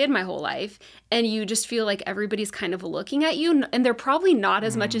pastor's kid my whole life, and you just feel like everybody's kind of looking at you, and they're probably not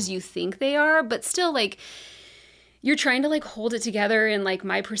as much as you think they are, but still like you're trying to like hold it together. And like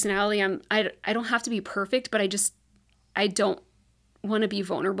my personality, I don't have to be perfect, but I don't want to be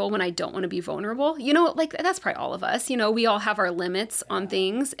vulnerable when I don't want to be vulnerable. You know, like that's probably all of us. You know, we all have our limits on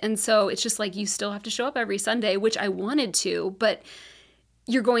things. And so it's just like you still have to show up every Sunday, which I wanted to, but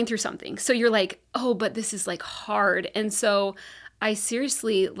you're going through something. So you're like, oh, but this is like hard. And so I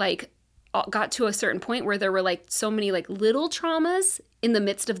seriously like got to a certain point where there were like so many like little traumas in the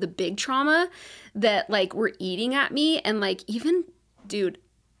midst of the big trauma that like were eating at me. And like even, dude,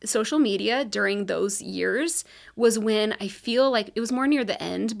 social media during those years was when I feel like it was more near the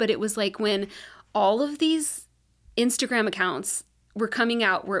end, but it was like when all of these Instagram accounts were coming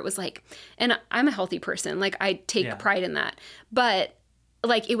out where it was like, and I'm a healthy person, like I take pride in that, but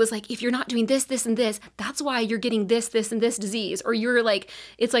like it was like, if you're not doing this, this, and this, that's why you're getting this, this, and this disease. Or you're like,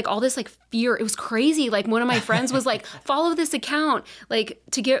 it's like all this like fear. It was crazy. Like one of my friends was like, follow this account, like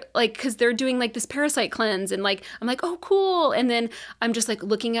to get like, cause they're doing like this parasite cleanse. And like, I'm like, oh, cool. And then I'm just like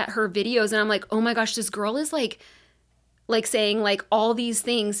looking at her videos and I'm like, oh my gosh, this girl is like saying like all these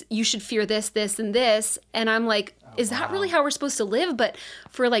things, you should fear this, this, and this. And I'm like, is that really how we're supposed to live? But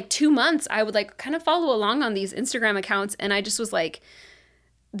for like 2 months, I would like kind of follow along on these Instagram accounts. And I just was like,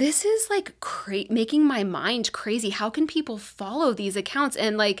 this is like making my mind crazy. How can people follow these accounts?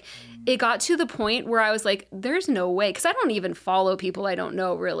 And like, it got to the point where I was like, there's no way. Because I don't even follow people I don't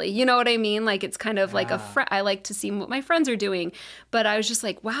know really. You know what I mean? Like, it's kind of like I like to see what my friends are doing. But I was just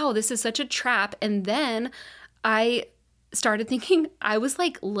like, wow, this is such a trap. And then I started thinking I was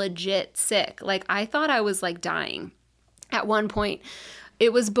like legit sick. Like, I thought I was like dying at one point.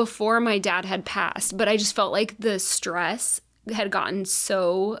 It was before my dad had passed, but I just felt like the stress had gotten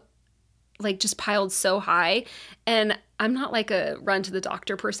so like just piled so high. And I'm not like a run to the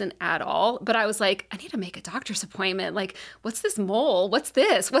doctor person at all, but I was like, I need to make a doctor's appointment. Like, what's this mole? What's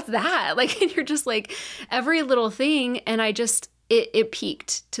this? What's that? Like, and you're just like every little thing. And I just, it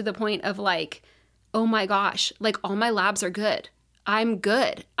peaked to the point of like, oh my gosh, like all my labs are good. I'm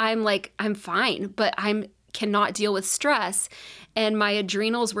good. I'm like, I'm fine, but cannot deal with stress. And my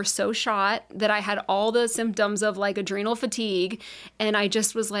adrenals were so shot that I had all the symptoms of like adrenal fatigue. And I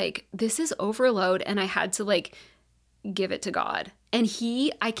just was like, this is overload. And I had to like give it to God. And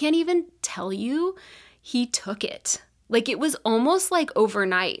I can't even tell you, he took it. Like, it was almost like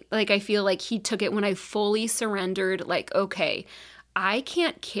overnight. Like, I feel like he took it when I fully surrendered, like, okay, I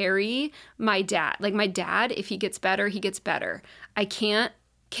can't carry my dad. Like, my dad, if he gets better, he gets better. I can't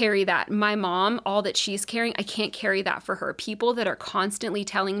carry that. My mom, all that she's carrying, I can't carry that for her. People that are constantly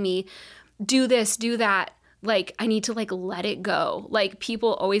telling me, do this, do that. Like, I need to, like, let it go. Like,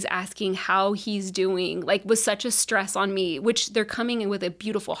 people always asking how he's doing, like, was such a stress on me, which they're coming in with a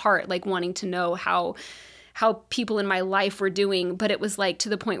beautiful heart, like, wanting to know how people in my life were doing. But it was, like, to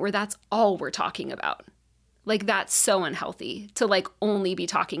the point where that's all we're talking about. Like, that's so unhealthy to, like, only be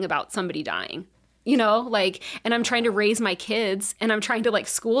talking about somebody dying, you know, like, and I'm trying to raise my kids and I'm trying to, like,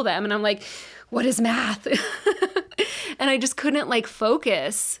 school them. And I'm like, what is math? And I just couldn't, like,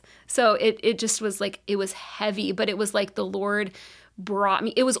 focus. So it just was like, it was heavy, but it was like the Lord brought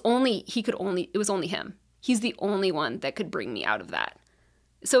me. It was only him. He's the only one that could bring me out of that.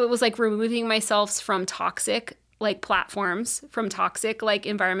 So it was like removing myself from toxic, like, platforms, from toxic, like,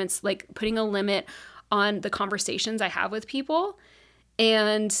 environments, like putting a limit on the conversations I have with people,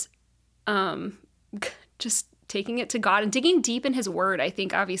 and just taking it to God and digging deep in his word. I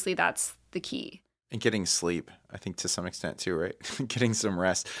think obviously that's the key. And getting sleep, I think, to some extent too, right? Getting some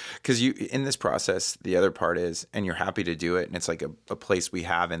rest. Because you, in this process, the other part is, and you're happy to do it, and it's like a place we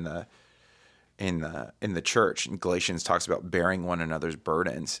have in the church. And Galatians talks about bearing one another's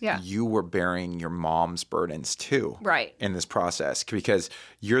burdens. Yeah. You were bearing your mom's burdens too. Right. In this process, because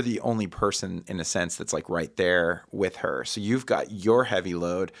you're the only person, in a sense, that's like right there with her. So you've got your heavy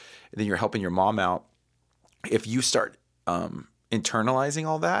load, and then you're helping your mom out. If you start internalizing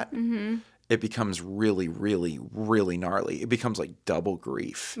all that, mm-hmm. it becomes really, really, really gnarly. It becomes like double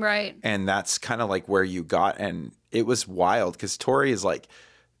grief. Right. And that's kind of like where you got. And it was wild because Torie is like,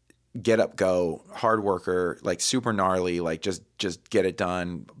 get up, go, hard worker, like super gnarly, like just get it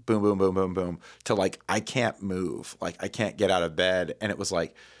done. Boom, boom, boom, boom, boom. To like, I can't move. Like, I can't get out of bed. And it was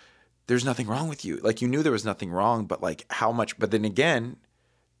like, there's nothing wrong with you. Like, you knew there was nothing wrong, but like how much, but then again,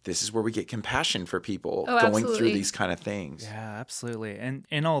 this is where we get compassion for people going through these kind of things. Yeah, absolutely. And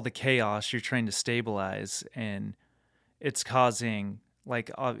in all the chaos, you're trying to stabilize, and it's causing like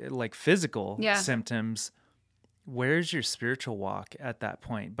physical symptoms. Where's your spiritual walk at that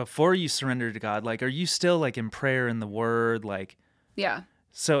point? Before you surrender to God, like, are you still like in prayer in the Word? Like, yeah.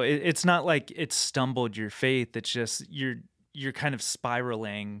 So it's not like it's stumbled your faith. It's just you're kind of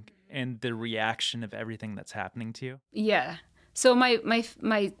spiraling in the reaction of everything that's happening to you. Yeah. So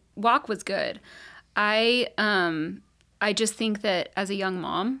my walk was good. I just think that as a young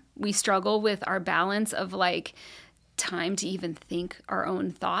mom, we struggle with our balance of like time to even think our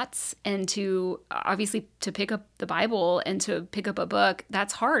own thoughts, and to obviously to pick up the Bible and to pick up a book.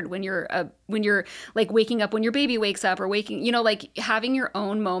 That's hard when you're like waking up when your baby wakes up, or waking, you know, like having your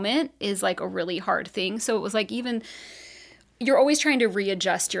own moment is like a really hard thing. So it was like, even you're always trying to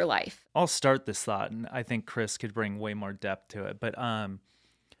readjust your life. I'll start this thought, and I think Chris could bring way more depth to it. But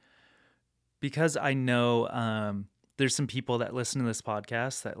because I know there's some people that listen to this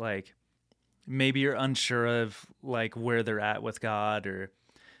podcast that like maybe you're unsure of like where they're at with God or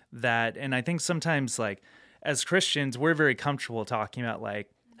that. And I think sometimes like as Christians, we're very comfortable talking about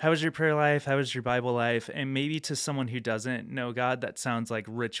like, how was your prayer life? How was your Bible life? And maybe to someone who doesn't know God, that sounds like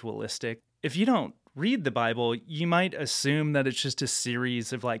ritualistic. If you don't read the Bible, you might assume that it's just a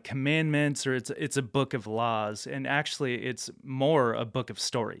series of like commandments, or it's a book of laws. And actually it's more a book of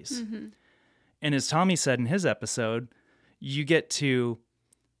stories. Mm-hmm. And as Tommy said in his episode, you get to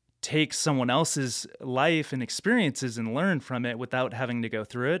take someone else's life and experiences and learn from it without having to go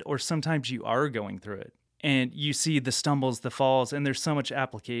through it. Or sometimes you are going through it and you see the stumbles, the falls, and there's so much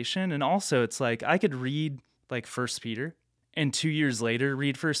application. And also it's like, I could read like 1 Peter and 2 years later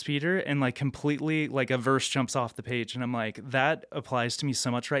read 1 Peter and like completely like a verse jumps off the page. And I'm like, that applies to me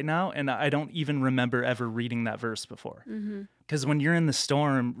so much right now. And I don't even remember ever reading that verse before. Because when you're in the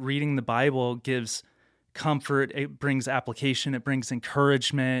storm, reading the Bible gives comfort, it brings application, it brings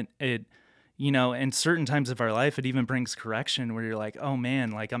encouragement, it, you know, in certain times of our life, it even brings correction where you're like, oh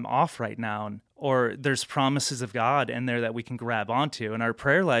man, like I'm off right now. Or there's promises of God in there that we can grab onto, and our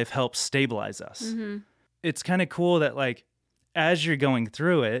prayer life helps stabilize us. Mm-hmm. It's kind of cool that like, as you're going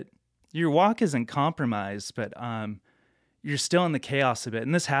through it, your walk isn't compromised, but you're still in the chaos of it.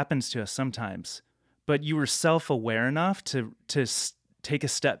 And this happens to us sometimes, but you were self-aware enough to take a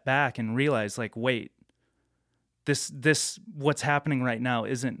step back and realize like, wait, this what's happening right now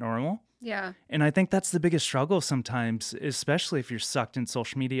isn't normal. Yeah. And I think that's the biggest struggle sometimes, especially if you're sucked in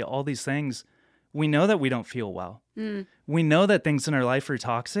social media, all these things. We know that we don't feel well. We know that things in our life are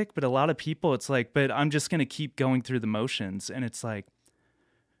toxic, but a lot of people, it's like, but I'm just going to keep going through the motions. And it's like,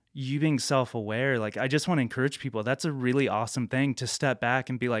 you being self-aware, like I just want to encourage people. That's a really awesome thing to step back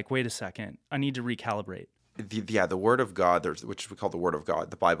and be like, wait a second, I need to recalibrate. The Word of God, which we call the Word of God,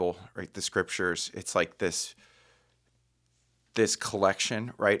 the Bible, right? The Scriptures. It's like this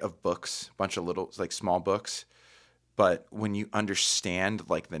collection, right, of books, a bunch of little, like small books. But when you understand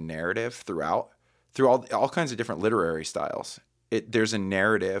like the narrative through all kinds of different literary styles, there's a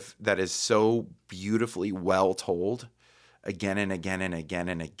narrative that is so beautifully well told again and again and again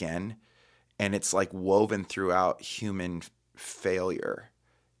and again. And it's like woven throughout human failure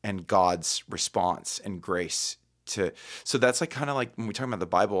and God's response and grace so that's like kind of like when we talk about the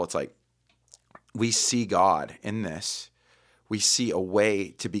Bible, it's like we see God in this. We see a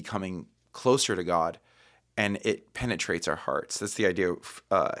way to becoming closer to God, and it penetrates our hearts. That's the idea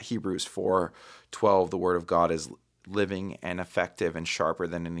of Hebrews 4:12. The Word of God is living and effective and sharper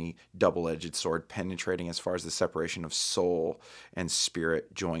than any double-edged sword, penetrating as far as the separation of soul and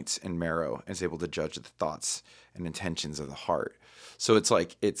spirit, joints and marrow, and is able to judge the thoughts and intentions of the heart. So it's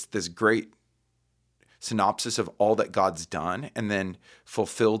like it's this great synopsis of all that God's done and then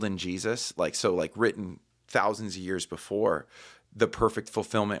fulfilled in Jesus, like written thousands of years before, the perfect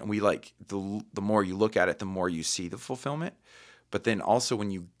fulfillment. And we like the more you look at it, the more you see the fulfillment. But then also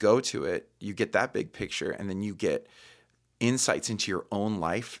when you go to it, you get that big picture, and then you get insights into your own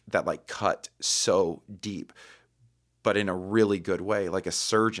life that like cut so deep, but in a really good way, like a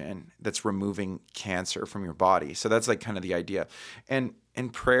surgeon that's removing cancer from your body. So that's like kind of the idea. And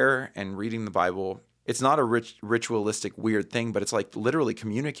prayer and reading the Bible, it's not a ritualistic weird thing, but it's like literally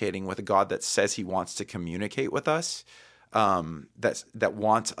communicating with a God that says he wants to communicate with us, that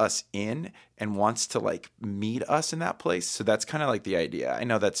wants us in and wants to like meet us in that place. So that's kind of like the idea. I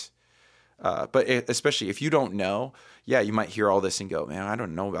know that's, but especially if you don't know, you might hear all this and go, man, I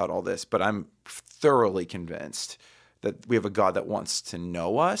don't know about all this, but I'm thoroughly convinced that we have a God that wants to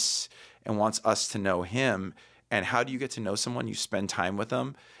know us and wants us to know him. And how do you get to know someone? You spend time with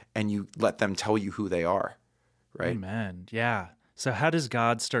them and you let them tell you who they are, right? Amen. Yeah. So how does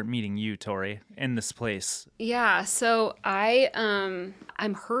God start meeting you, Torie, in this place? Yeah, so I'm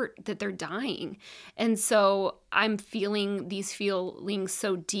hurt that they're dying. And so I'm feeling these feelings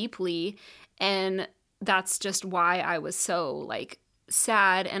so deeply, and that's just why I was so like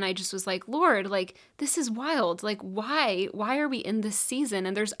sad. And I just was like, Lord, like this is wild. Like why are we in this season?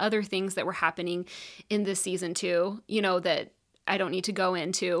 And there's other things that were happening in this season too, that I don't need to go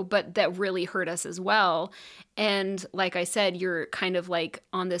into, but that really hurt us as well. And like I said, you're kind of like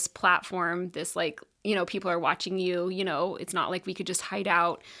on this platform, this like, people are watching you, it's not like we could just hide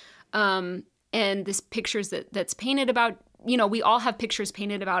out. And this pictures that's painted about, we all have pictures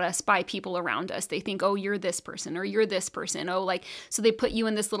painted about us by people around us. They think, oh, you're this person or you're this person. Oh, like, so they put you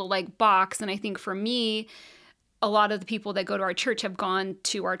in this little like box. And I think for me, a lot of the people that go to our church have gone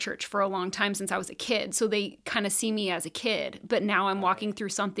to our church for a long time since I was a kid. So they kind of see me as a kid, but now I'm walking through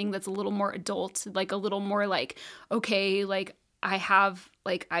something that's a little more adult, like a little more like, okay, like I've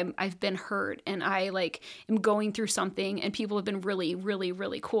been hurt and I like am going through something, and people have been really, really,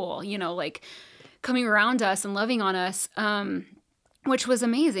 really cool, like coming around us and loving on us, which was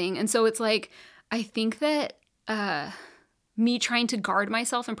amazing. And so it's like, I think that, me trying to guard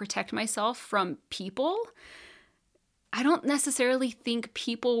myself and protect myself from people, I don't necessarily think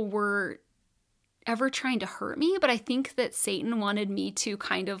people were ever trying to hurt me, but I think that Satan wanted me to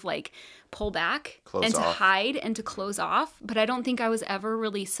kind of like pull back and to hide and to close off. But I don't think I was ever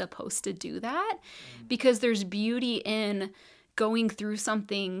really supposed to do that, because there's beauty in going through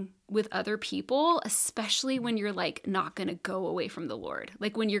something with other people, especially when you're like not going to go away from the Lord.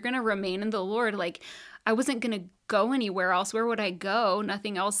 Like when you're going to remain in the Lord, like I wasn't going to go anywhere else. Where would I go?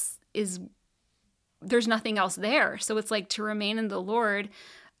 There's nothing else there. So it's like to remain in the Lord,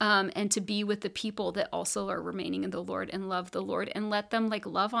 and to be with the people that also are remaining in the Lord and love the Lord, and let them like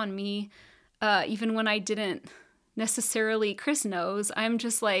love on me, even when I didn't necessarily. Chris knows I'm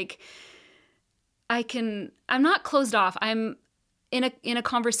just like, I'm not closed off. I'm in a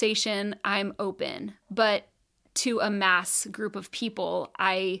conversation, I'm open, but to a mass group of people,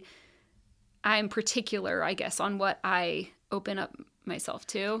 I'm particular, I guess, on what I open up myself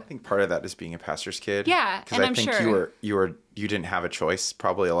to. I think part of that is being a pastor's kid. Yeah, because I think you didn't have a choice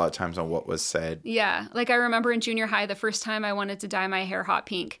probably a lot of times on what was said. Yeah, like I remember in junior high, the first time I wanted to dye my hair hot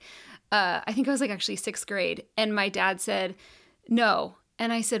pink. I think I was like actually 6th grade, and my dad said no,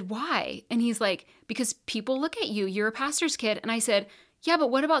 and I said why, and he's like, because people look at you. You're a pastor's kid, and I said, yeah,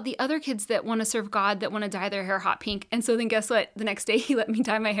 but what about the other kids that want to serve God, that want to dye their hair hot pink? And so then guess what? The next day he let me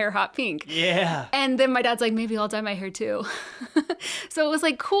dye my hair hot pink. Yeah. And then my dad's like, maybe I'll dye my hair too. So it was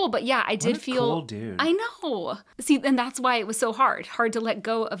like cool. But yeah, I did feel cool dude. I know. See, and that's why it was so hard to let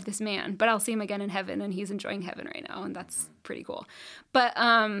go of this man. But I'll see him again in heaven, and he's enjoying heaven right now, and that's pretty cool. But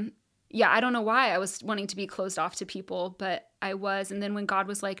yeah, I don't know why I was wanting to be closed off to people, but I was. And then when God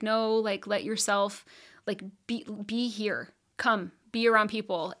was like, no, like let yourself like be here. Come, be around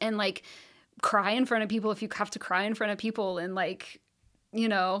people, and like cry in front of people if you have to cry in front of people, and like, you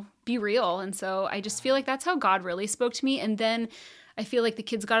know, be real. And so I just feel like that's how God really spoke to me. And then I feel like the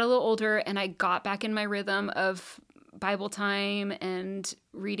kids got a little older and I got back in my rhythm of Bible time and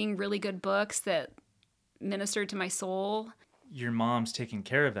reading really good books that ministered to my soul. Your mom's taking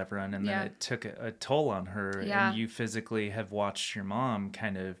care of everyone, and then it took a toll on her. Yeah. And you physically have watched your mom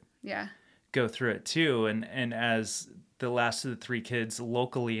kind of Yeah. go through it too. And as the last of the three kids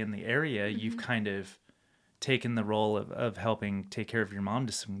locally in the area, you've kind of taken the role of helping take care of your mom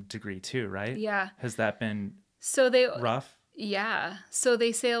to some degree too, right? Yeah. Has that been rough? Yeah. So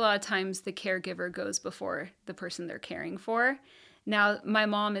they say a lot of times the caregiver goes before the person they're caring for. Now, my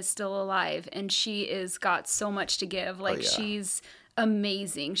mom is still alive, and she is got so much to give. Like, she's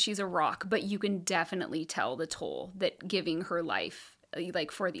amazing. She's a rock, but you can definitely tell the toll that giving her life,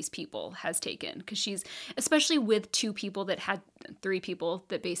 like, for these people has taken. Because she's, especially with three people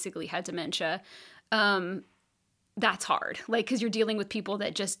that basically had dementia, that's hard. Like, because you're dealing with people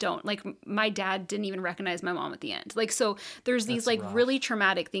that just don't, like, my dad didn't even recognize my mom at the end. Like, so there's these really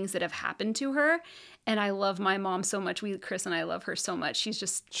traumatic things that have happened to her. And I love my mom so much. Chris and I love her so much.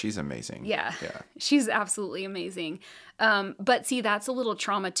 She's amazing. Yeah. She's absolutely amazing. But see, that's a little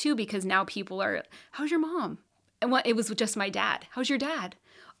trauma too, because now people are, how's your mom? And it was just my dad. How's your dad?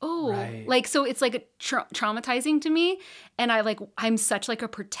 Oh, right. Like, so it's like traumatizing to me. And I'm such like a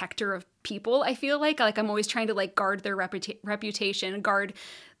protector of people. I feel like I'm always trying to like guard their reputation, guard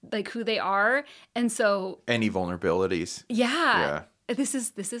like who they are. And so any vulnerabilities. Yeah. This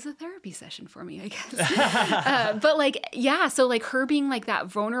is a therapy session for me, I guess. But like, yeah. So like her being like that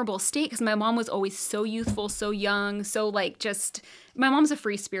vulnerable state, because my mom was always so youthful, so young. So like my mom's a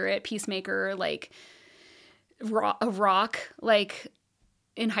free spirit, peacemaker, like a rock, like,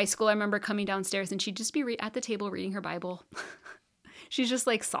 in high school, I remember coming downstairs and she'd just be at the table reading her Bible. She's just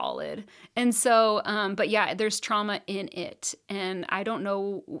like solid. And so, but yeah, there's trauma in it. And I don't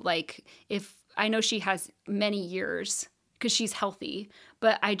know, like, I know she has many years because she's healthy,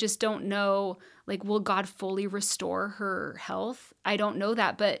 but I just don't know, like, will God fully restore her health? I don't know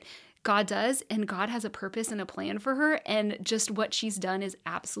that, but God does. And God has a purpose and a plan for her. And just what she's done is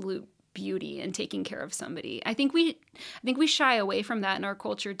absolute beauty and taking care of somebody. I think we shy away from that in our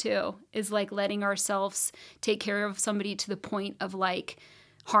culture too, is like letting ourselves take care of somebody to the point of like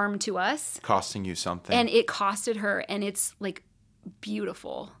harm to us. Costing you something. And it costed her, and it's like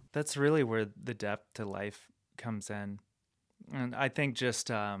beautiful. That's really where the depth to life comes in. And I think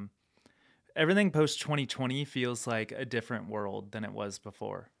just everything post 2020 feels like a different world than it was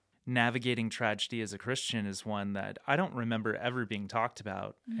before. Navigating tragedy as a Christian is one that I don't remember ever being talked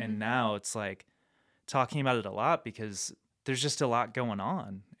about. Mm-hmm. And now it's like talking about it a lot because there's just a lot going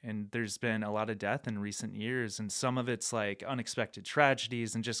on. And there's been a lot of death in recent years. And some of it's like unexpected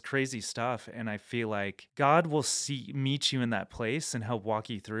tragedies and just crazy stuff. And I feel like God will meet you in that place and help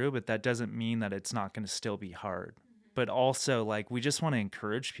walk you through. But that doesn't mean that it's not going to still be hard. Mm-hmm. But also, like, we just want to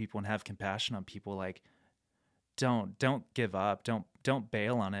encourage people and have compassion on people. Like, don't give up. Don't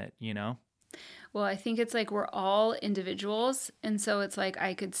bail on it, you know? Well, I think it's like we're all individuals. And so it's like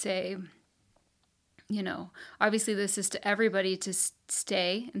I could say, you know, obviously this is to everybody to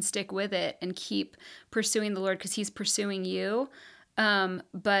stay and stick with it and keep pursuing the Lord because he's pursuing you.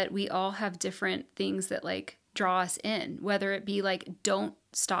 But we all have different things that like draw us in, whether it be like, don't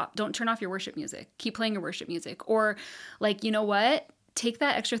turn off your worship music, keep playing your worship music, or like, you know what, take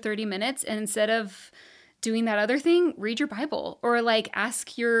that extra 30 minutes and instead of doing that other thing, read your Bible, or like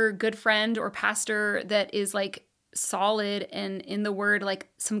ask your good friend or pastor that is like solid and in the word, like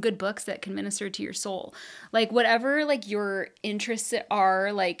some good books that can minister to your soul. Like whatever like your interests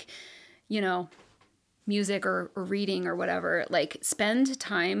are, like, you know, music or reading or whatever, like spend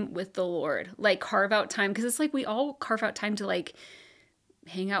time with the Lord, like carve out time. Cause it's like, we all carve out time to like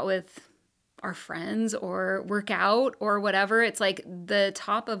hang out with our friends or work out or whatever. It's like the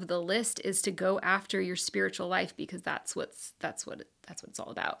top of the list is to go after your spiritual life because that's what it's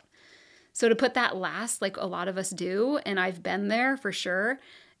all about. So to put that last, like a lot of us do, and I've been there for sure,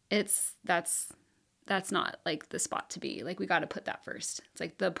 that's not like the spot to be. Like we got to put that first. It's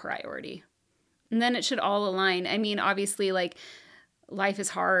like the priority. And then it should all align. I mean, obviously like life is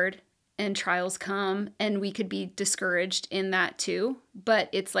hard and trials come, and we could be discouraged in that too. But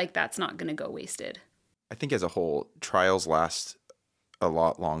it's like that's not going to go wasted. I think as a whole, trials last a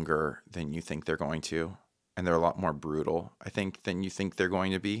lot longer than you think they're going to, and they're a lot more brutal, I think, than you think they're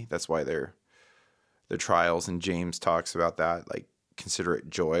going to be. That's why they're trials, and James talks about that, like consider it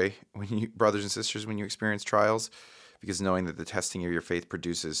joy when you, brothers and sisters, when you experience trials, because knowing that the testing of your faith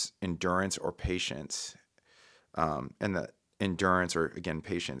produces endurance or patience, and that endurance or again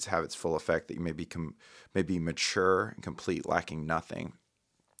patience have its full effect, that you may be mature and complete, lacking nothing.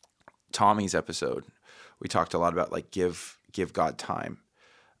 Tommy's episode, we talked a lot about like give God time,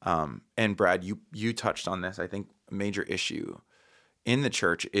 and Brad, you touched on this. I think a major issue in the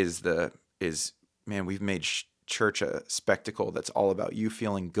church is we've made church a spectacle that's all about you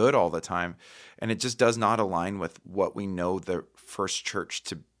feeling good all the time, and it just does not align with what we know the first church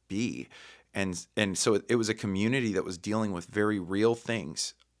to be. And so it was a community that was dealing with very real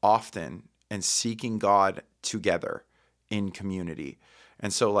things often and seeking God together in community.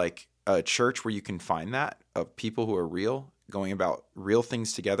 And so like a church where you can find that, of people who are real, going about real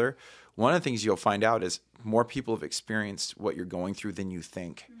things together, one of the things you'll find out is more people have experienced what you're going through than you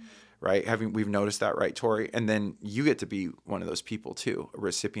think, right? We've noticed that, right, Torie? And then you get to be one of those people too, a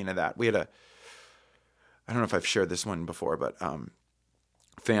recipient of that. We had I don't know if I've shared this one before, but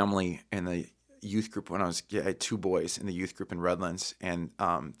family in the youth group I had 2 boys in the youth group in Redlands, and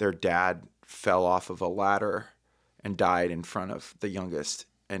their dad fell off of a ladder and died in front of the youngest.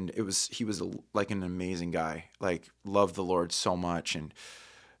 And he was like an amazing guy, like loved the Lord so much, and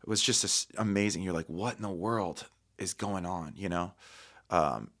it was just amazing. You're like, what in the world is going on, you know?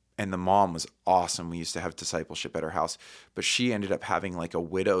 And the mom was awesome. We used to have discipleship at her house, but she ended up having like a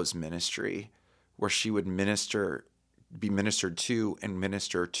widow's ministry where she would be ministered to and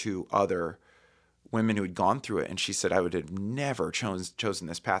minister to other women who had gone through it. And she said, I would have never chosen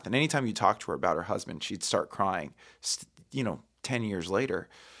this path. And anytime you talk to her about her husband, she'd start crying, 10 years later.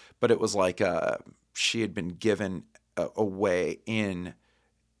 But it was like she had been given a way in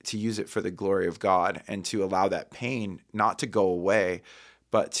to use it for the glory of God, and to allow that pain not to go away,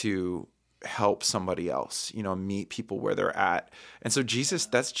 but to help somebody else, meet people where they're at. And so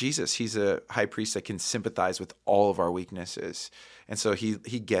that's Jesus. He's a high priest that can sympathize with all of our weaknesses. And so he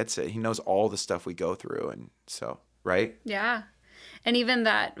gets it. He knows all the stuff we go through. And so, right? Yeah. And even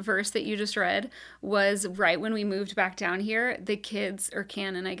that verse that you just read was right when we moved back down here. The kids, or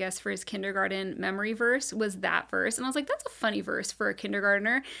canon, I guess, for his kindergarten memory verse was that verse. And I was like, that's a funny verse for a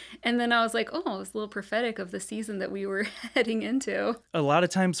kindergartner. And then I was like, oh, it's a little prophetic of the season that we were heading into. A lot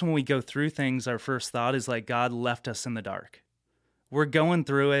of times when we go through things, our first thought is like, God left us in the dark. We're going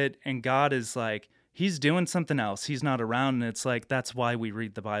through it, and God is like, he's doing something else. He's not around. And it's like, that's why we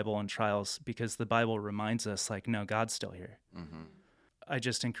read the Bible in trials, because the Bible reminds us like, no, God's still here. Mm-hmm. I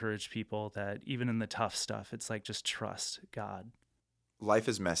just encourage people that even in the tough stuff, it's like, just trust God. Life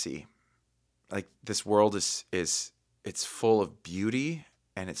is messy. Like this world is it's full of beauty,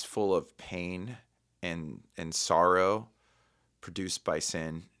 and it's full of pain and sorrow produced by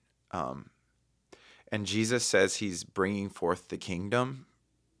sin. And Jesus says he's bringing forth the kingdom.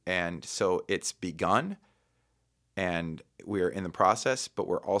 And so it's begun, and we're in the process, but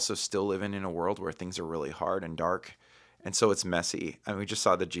we're also still living in a world where things are really hard and dark. And so it's messy. And we just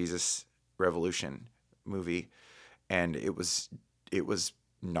saw the Jesus Revolution movie, and it was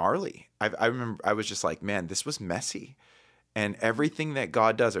gnarly. I remember I was just like, man, this was messy. And everything that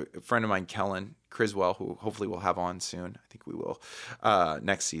God does, a friend of mine, Kellen Criswell, who hopefully we'll have on soon, I think we will,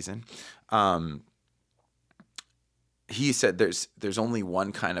 next season, he said there's only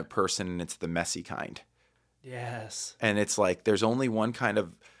one kind of person, and it's the messy kind. Yes. And it's like there's only one kind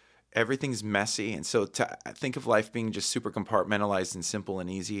of, everything's messy. And so to think of life being just super compartmentalized and simple and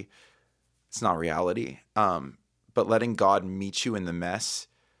easy, it's not reality. But letting God meet you in the mess,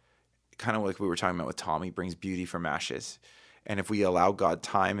 kind of like we were talking about with Tommy, brings beauty from ashes. And if we allow God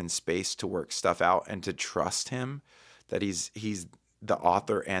time and space to work stuff out, and to trust him that he's the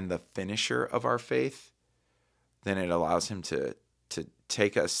author and the finisher of our faith, then it allows him to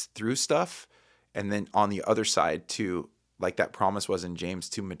take us through stuff. And then on the other side to, like that promise was in James,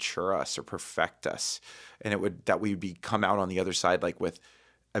 to mature us or perfect us. And we would come out on the other side like with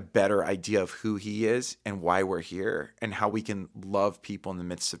a better idea of who he is and why we're here, and how we can love people in the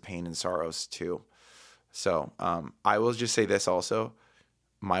midst of pain and sorrows too. So I will just say this also.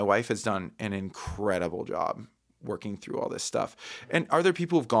 My wife has done an incredible job working through all this stuff. And are there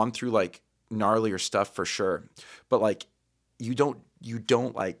people who've gone through like gnarlier stuff? For sure. But like you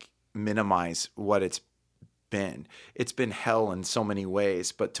don't like minimize what it's been. It's been hell in so many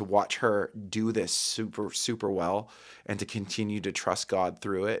ways, but to watch her do this super, super well and to continue to trust God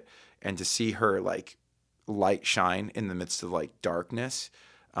through it and to see her like light shine in the midst of like darkness.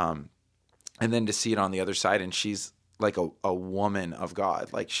 And then to see it on the other side, and she's like a woman of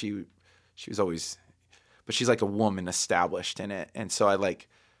God. Like she was always, but she's like a woman established in it. And so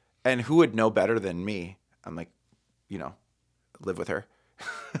and who would know better than me? I'm like, live with her.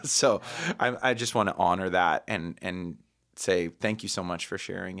 So I just want to honor that and say thank you so much for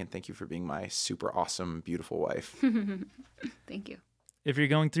sharing, and thank you for being my super awesome, beautiful wife. Thank you. If you're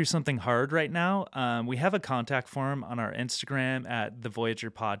going through something hard right now, we have a contact form on our Instagram at the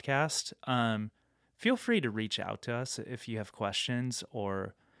Voyager Podcast. Feel free to reach out to us if you have questions,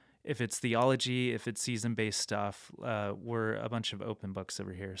 or if it's theology, if it's season-based stuff. We're a bunch of open books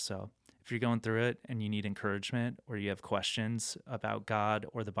over here. So if you're going through it and you need encouragement, or you have questions about God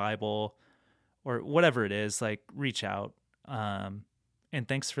or the Bible or whatever it is, like, reach out. And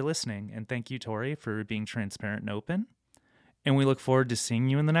thanks for listening. And thank you, Torie, for being transparent and open. And we look forward to seeing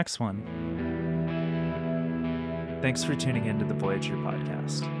you in the next one. Thanks for tuning into the Voyager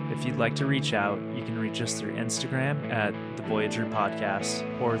Podcast. If you'd like to reach out, you can reach us through Instagram at the Voyager Podcast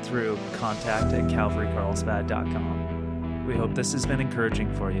or through contact@calvarycarlsbad.com. We hope this has been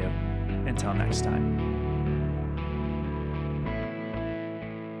encouraging for you. Until next time.